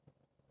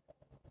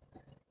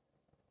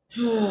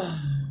 I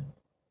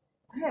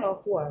had all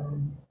four of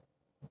them.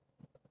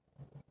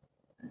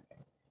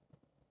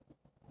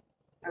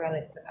 I gotta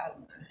let it out.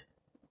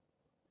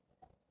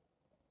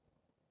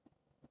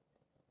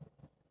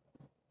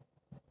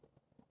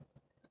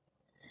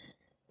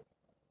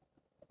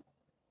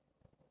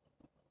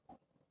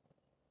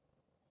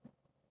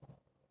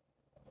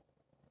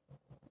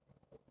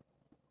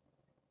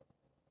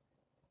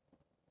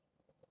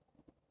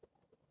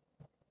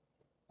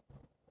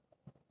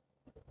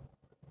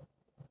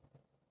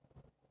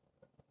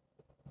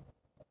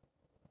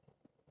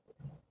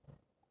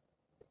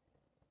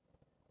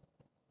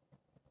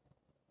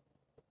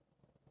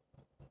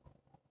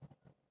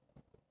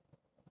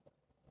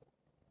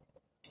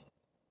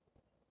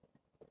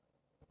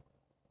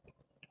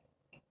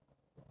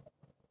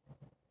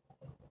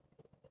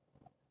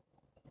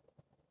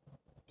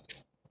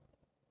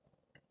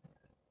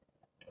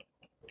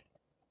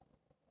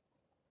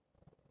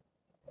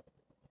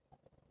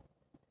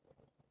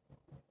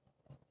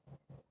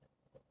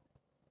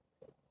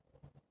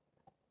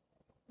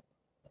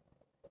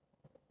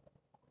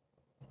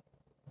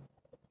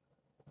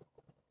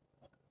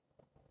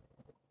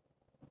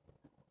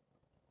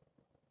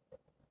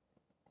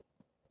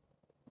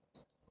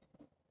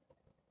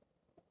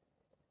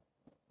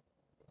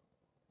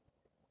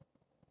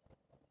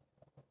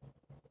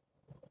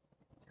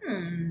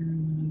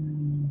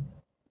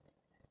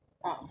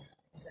 Oh,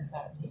 it's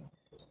inside of here.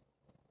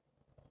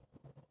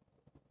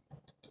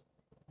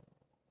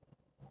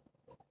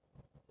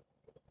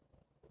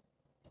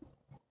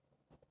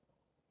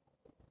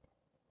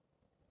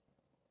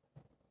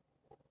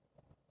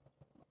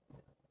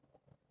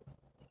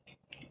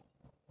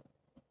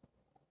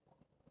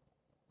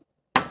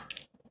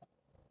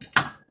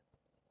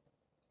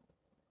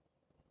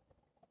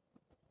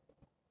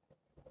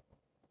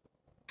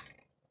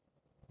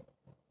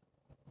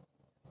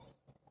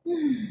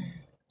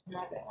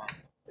 Not that one.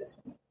 This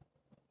one.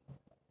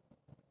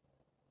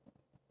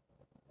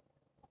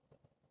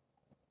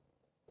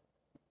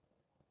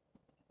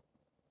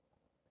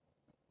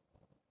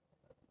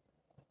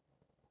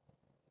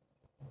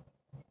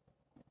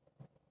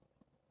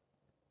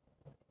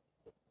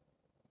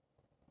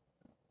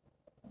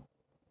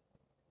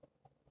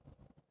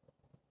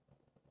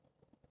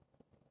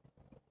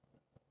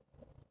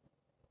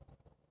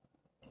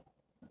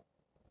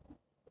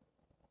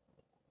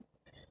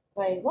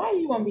 Like, why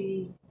you gonna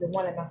be the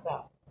one at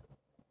myself?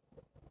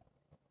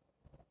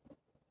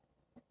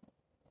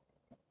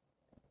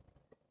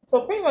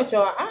 So pretty much,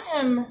 y'all, I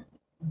am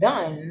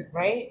done,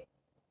 right?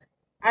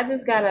 I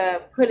just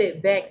gotta put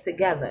it back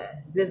together.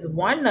 This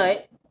one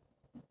nut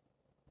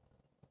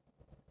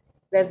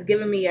that's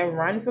giving me a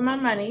run for my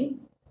money,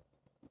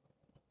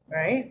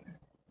 right?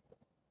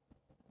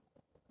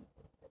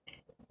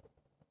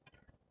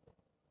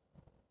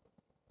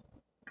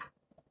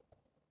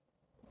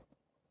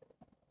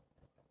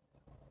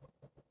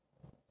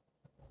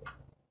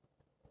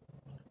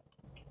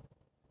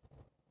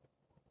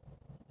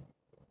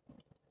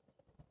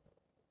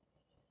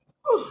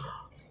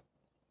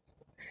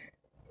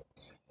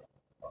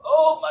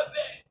 Oh, my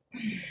back.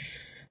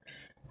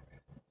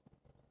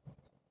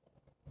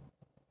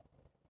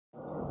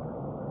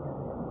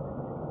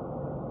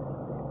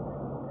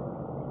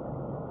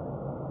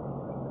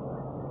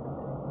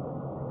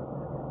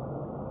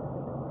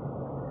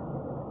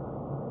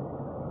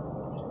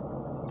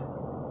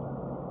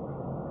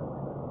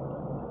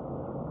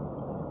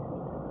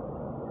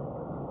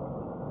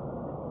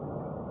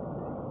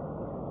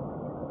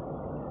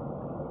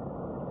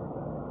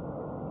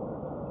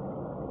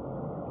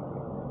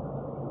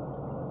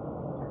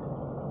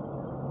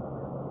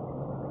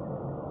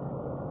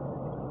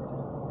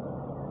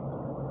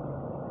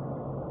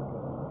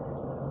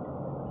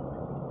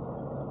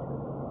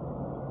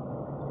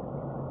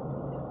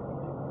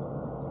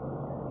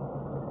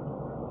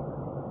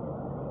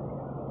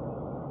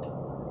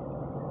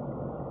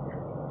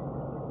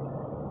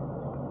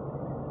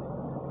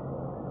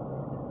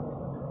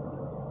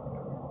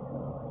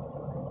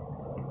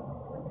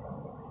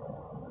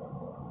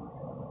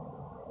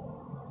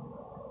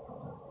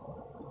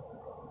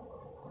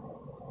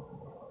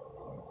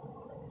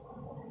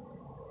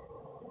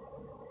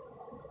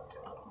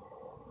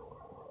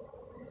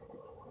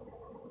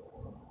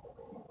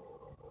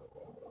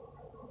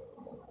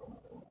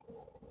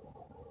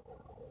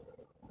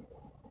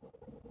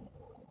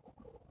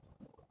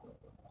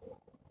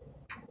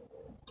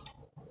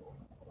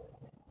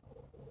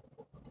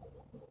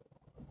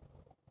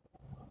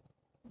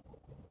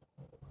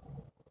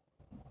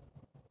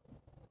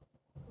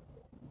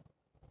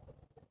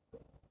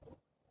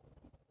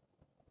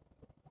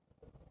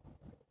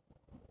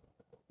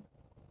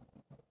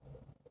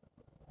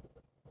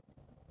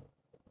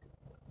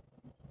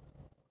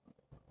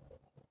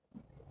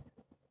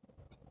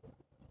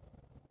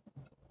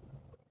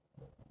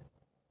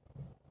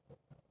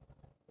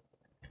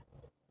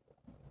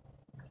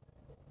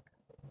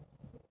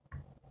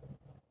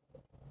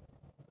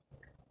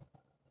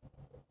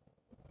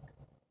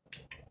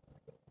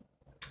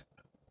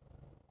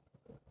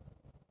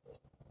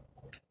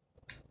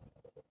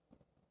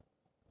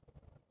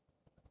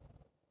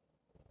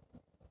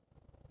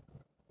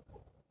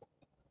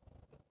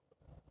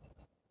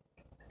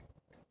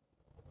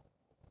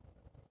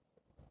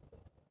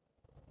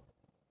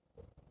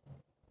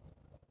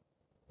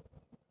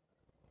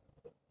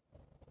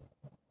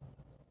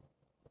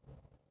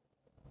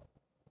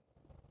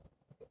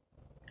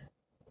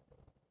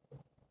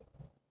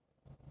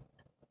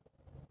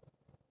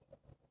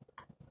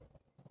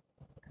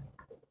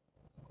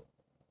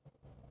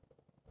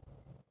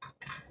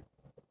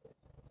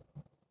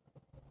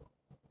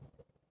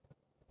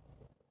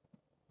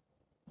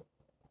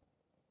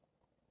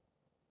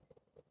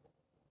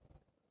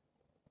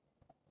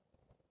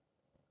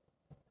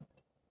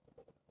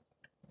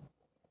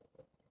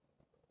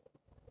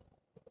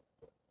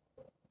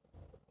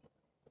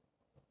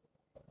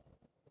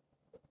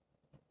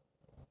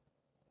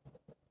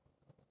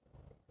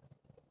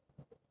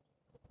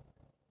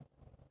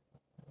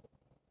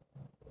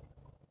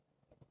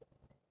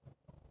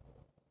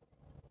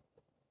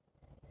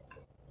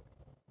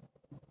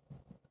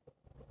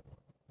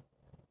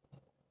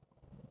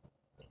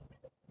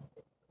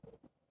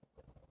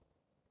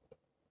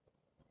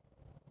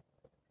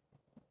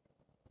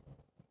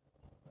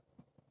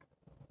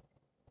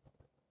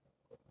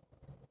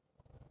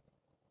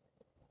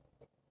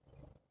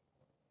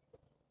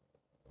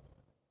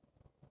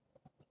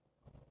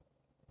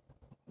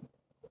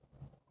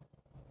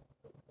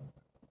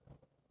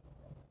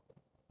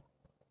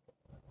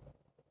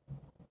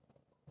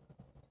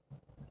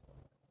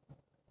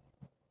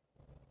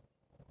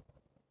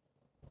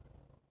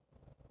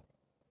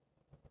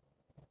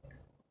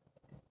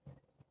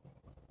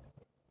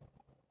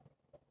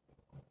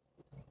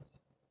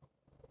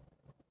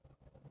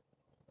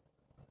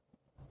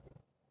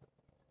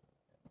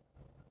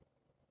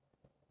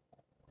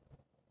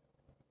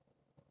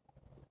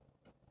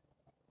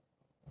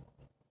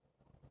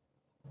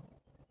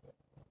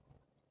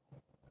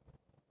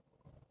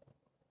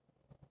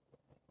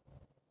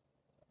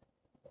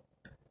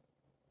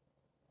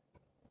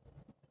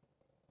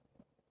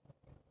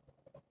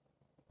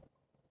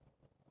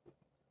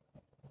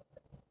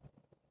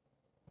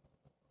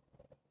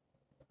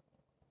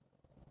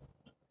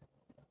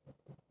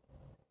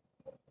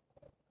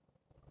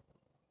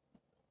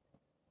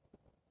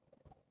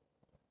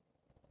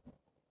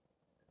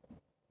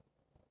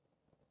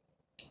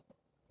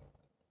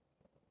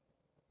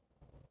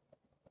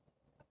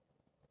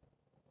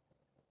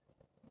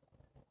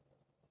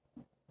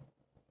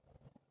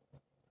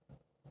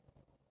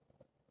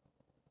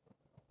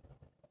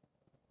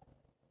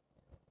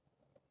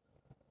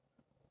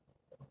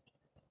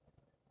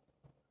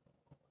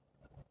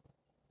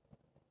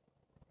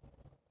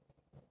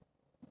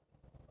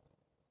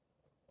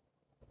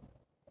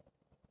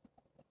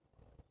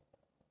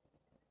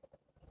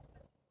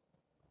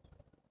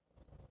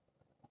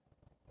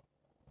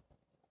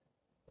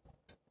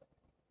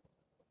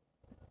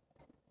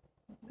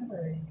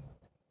 sorry.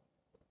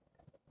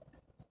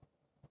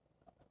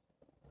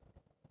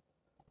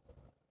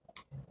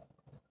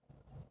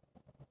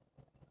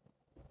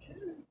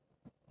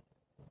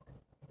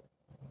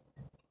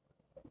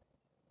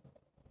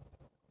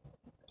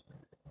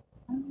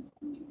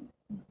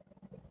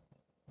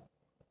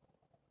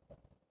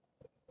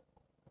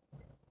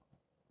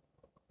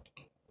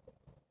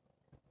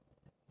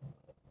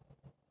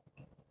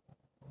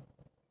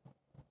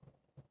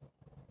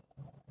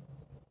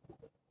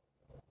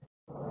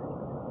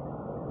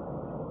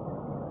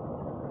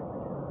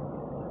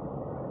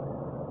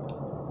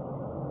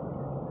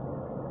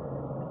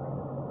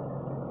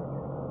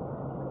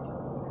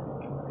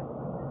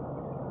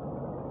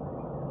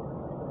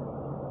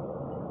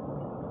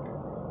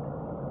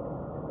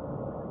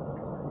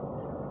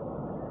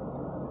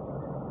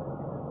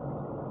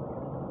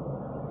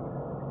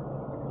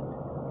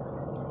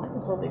 I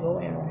just hope they go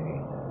in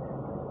right.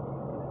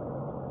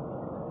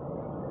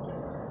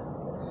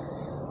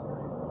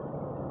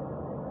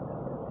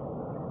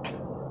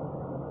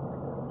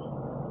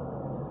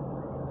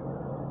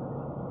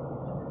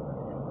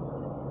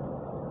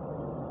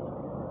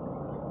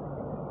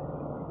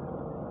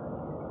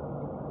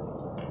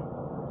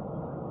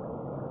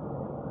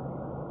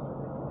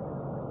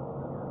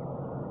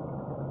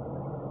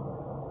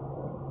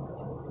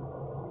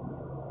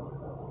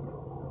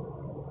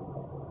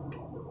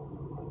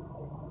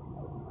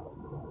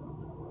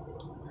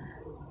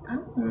 I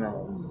don't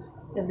know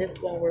if this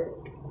gonna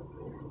work.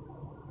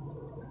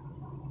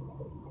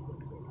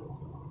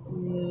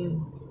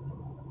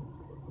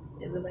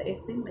 It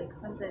seems like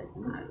something's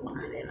not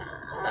lining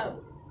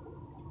up.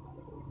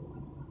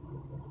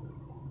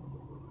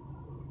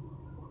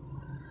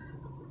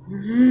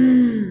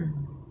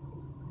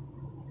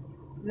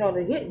 No,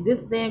 they get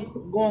this thing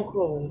going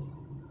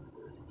close.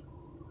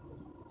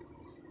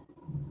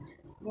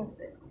 What's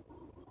it?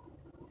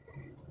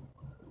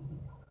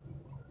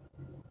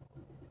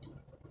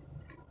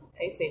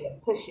 They say to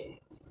push it.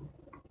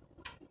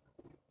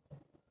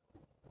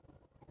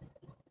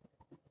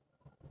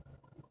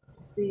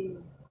 See,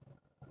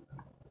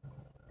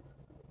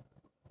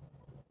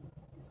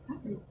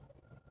 something.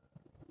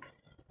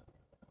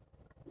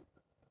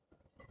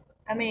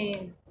 I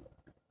mean,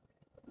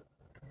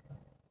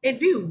 it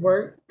do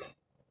work.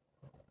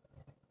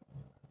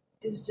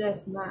 It's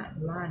just not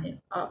lining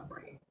up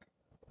right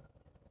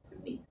for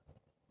me.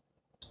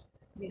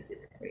 Let me see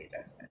the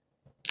readjuster.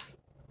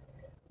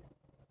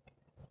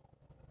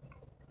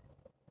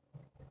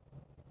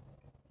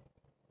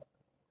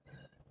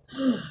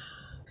 I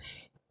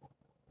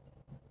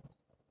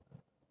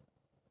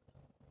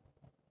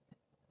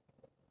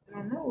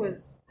don't know.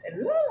 It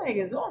looks like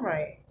it's all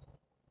right.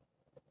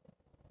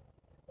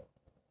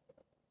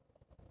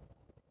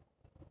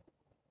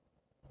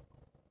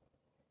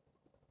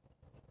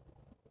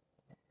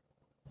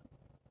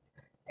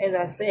 As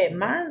I said,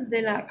 mine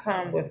did not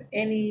come with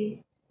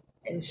any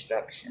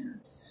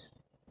instructions.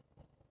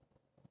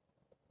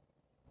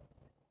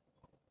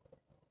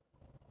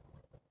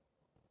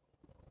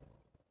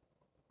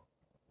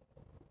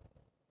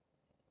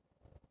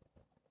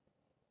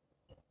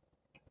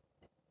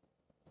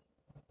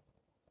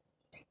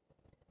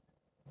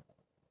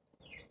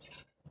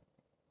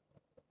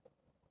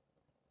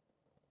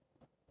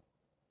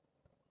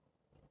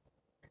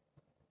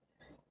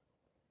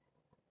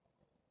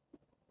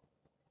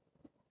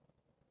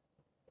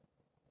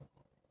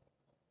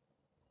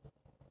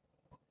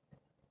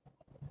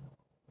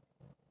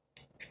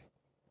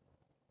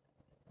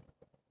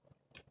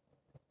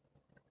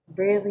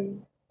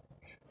 Really?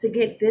 To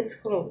get this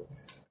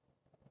close?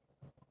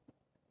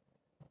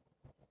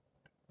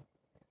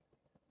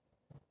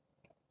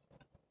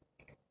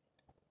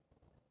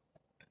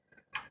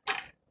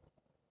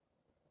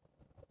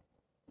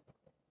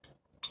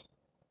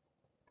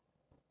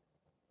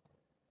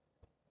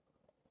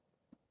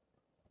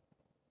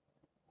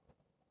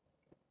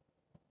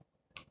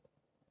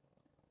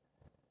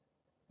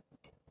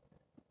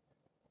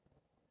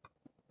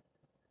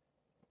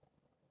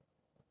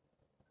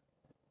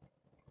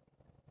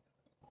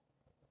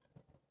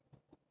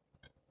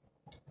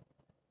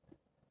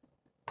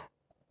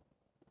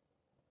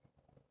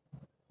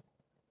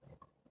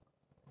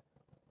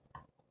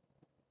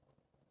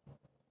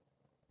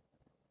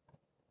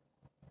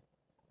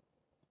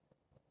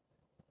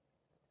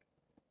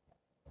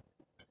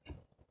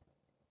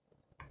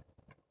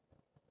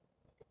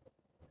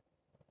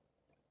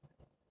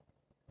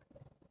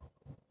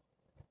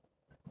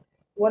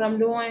 What I'm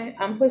doing,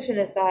 I'm pushing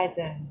the sides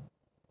in.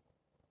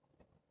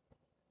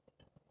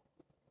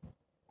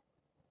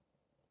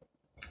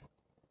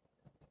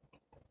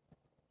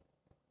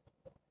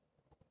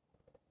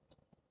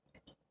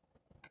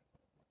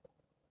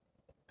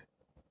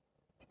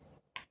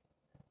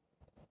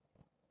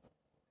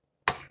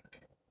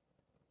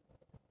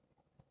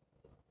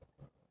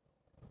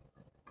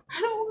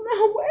 I don't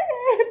know what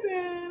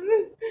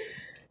happened.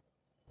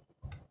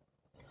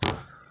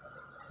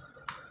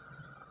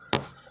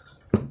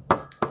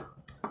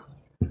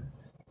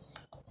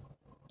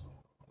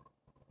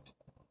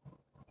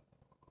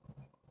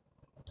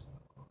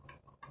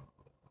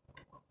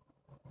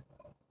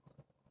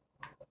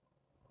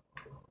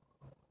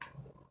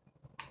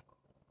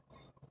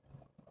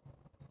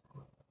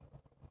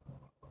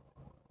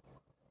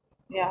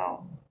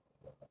 Yo.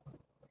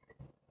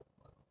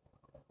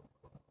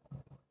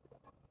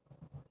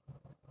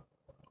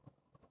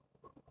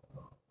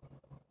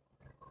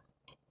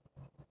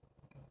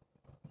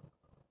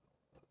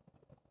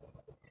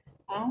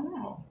 I don't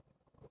know.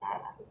 I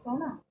just don't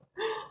know.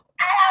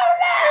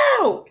 I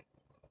don't know.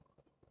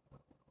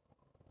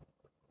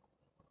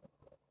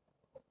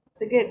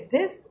 To get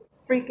this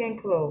freaking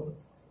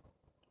close.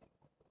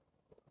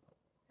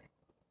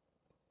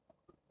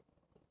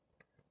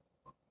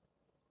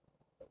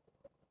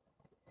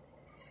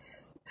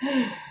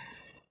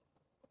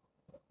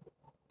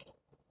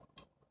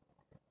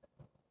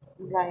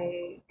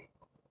 Like,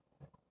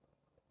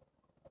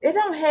 it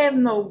don't have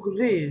no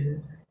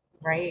glue,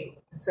 right?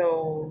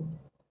 So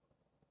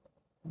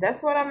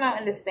that's what I'm not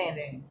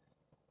understanding.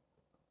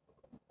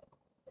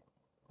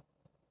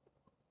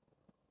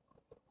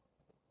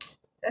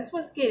 That's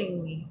what's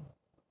getting me.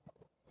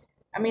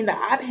 I mean, the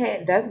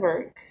iPad does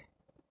work.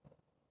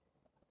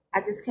 I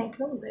just can't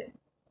close it.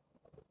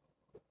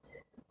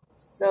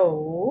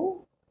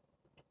 So,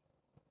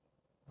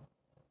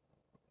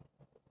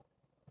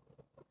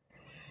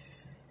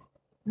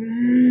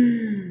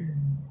 maybe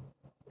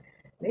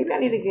I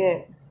need to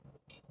get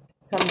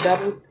some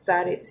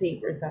double-sided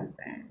tape or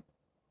something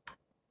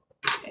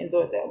and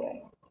do it that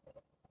way.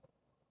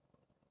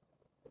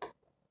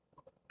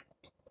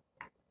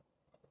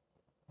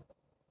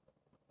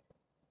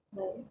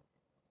 Right.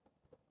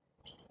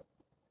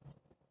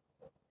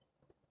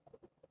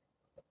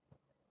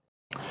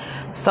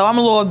 So I'm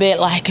a little bit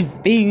like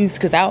confused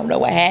because I don't know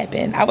what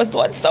happened. I was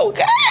doing so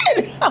good.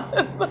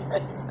 I was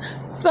doing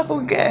so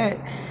good.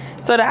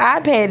 So the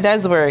iPad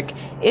does work.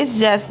 It's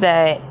just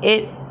that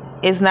it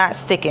is not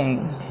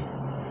sticking.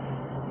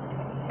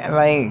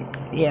 Like,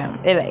 yeah,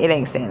 it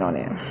ain't staying on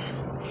there.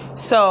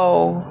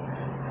 So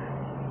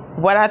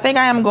what I think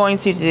I am going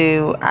to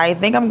do, I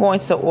think I'm going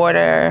to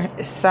order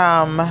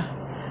some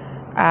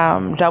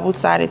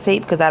double-sided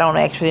tape, because I don't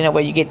actually know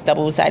where you get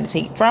double-sided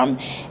tape from,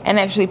 and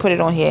actually put it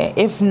on here.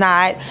 If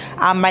not,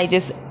 I might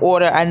just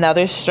order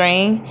another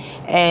string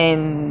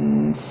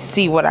and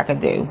see what I can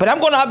do. But I'm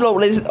going to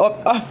upload this.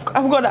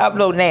 I'm going to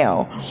upload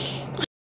now.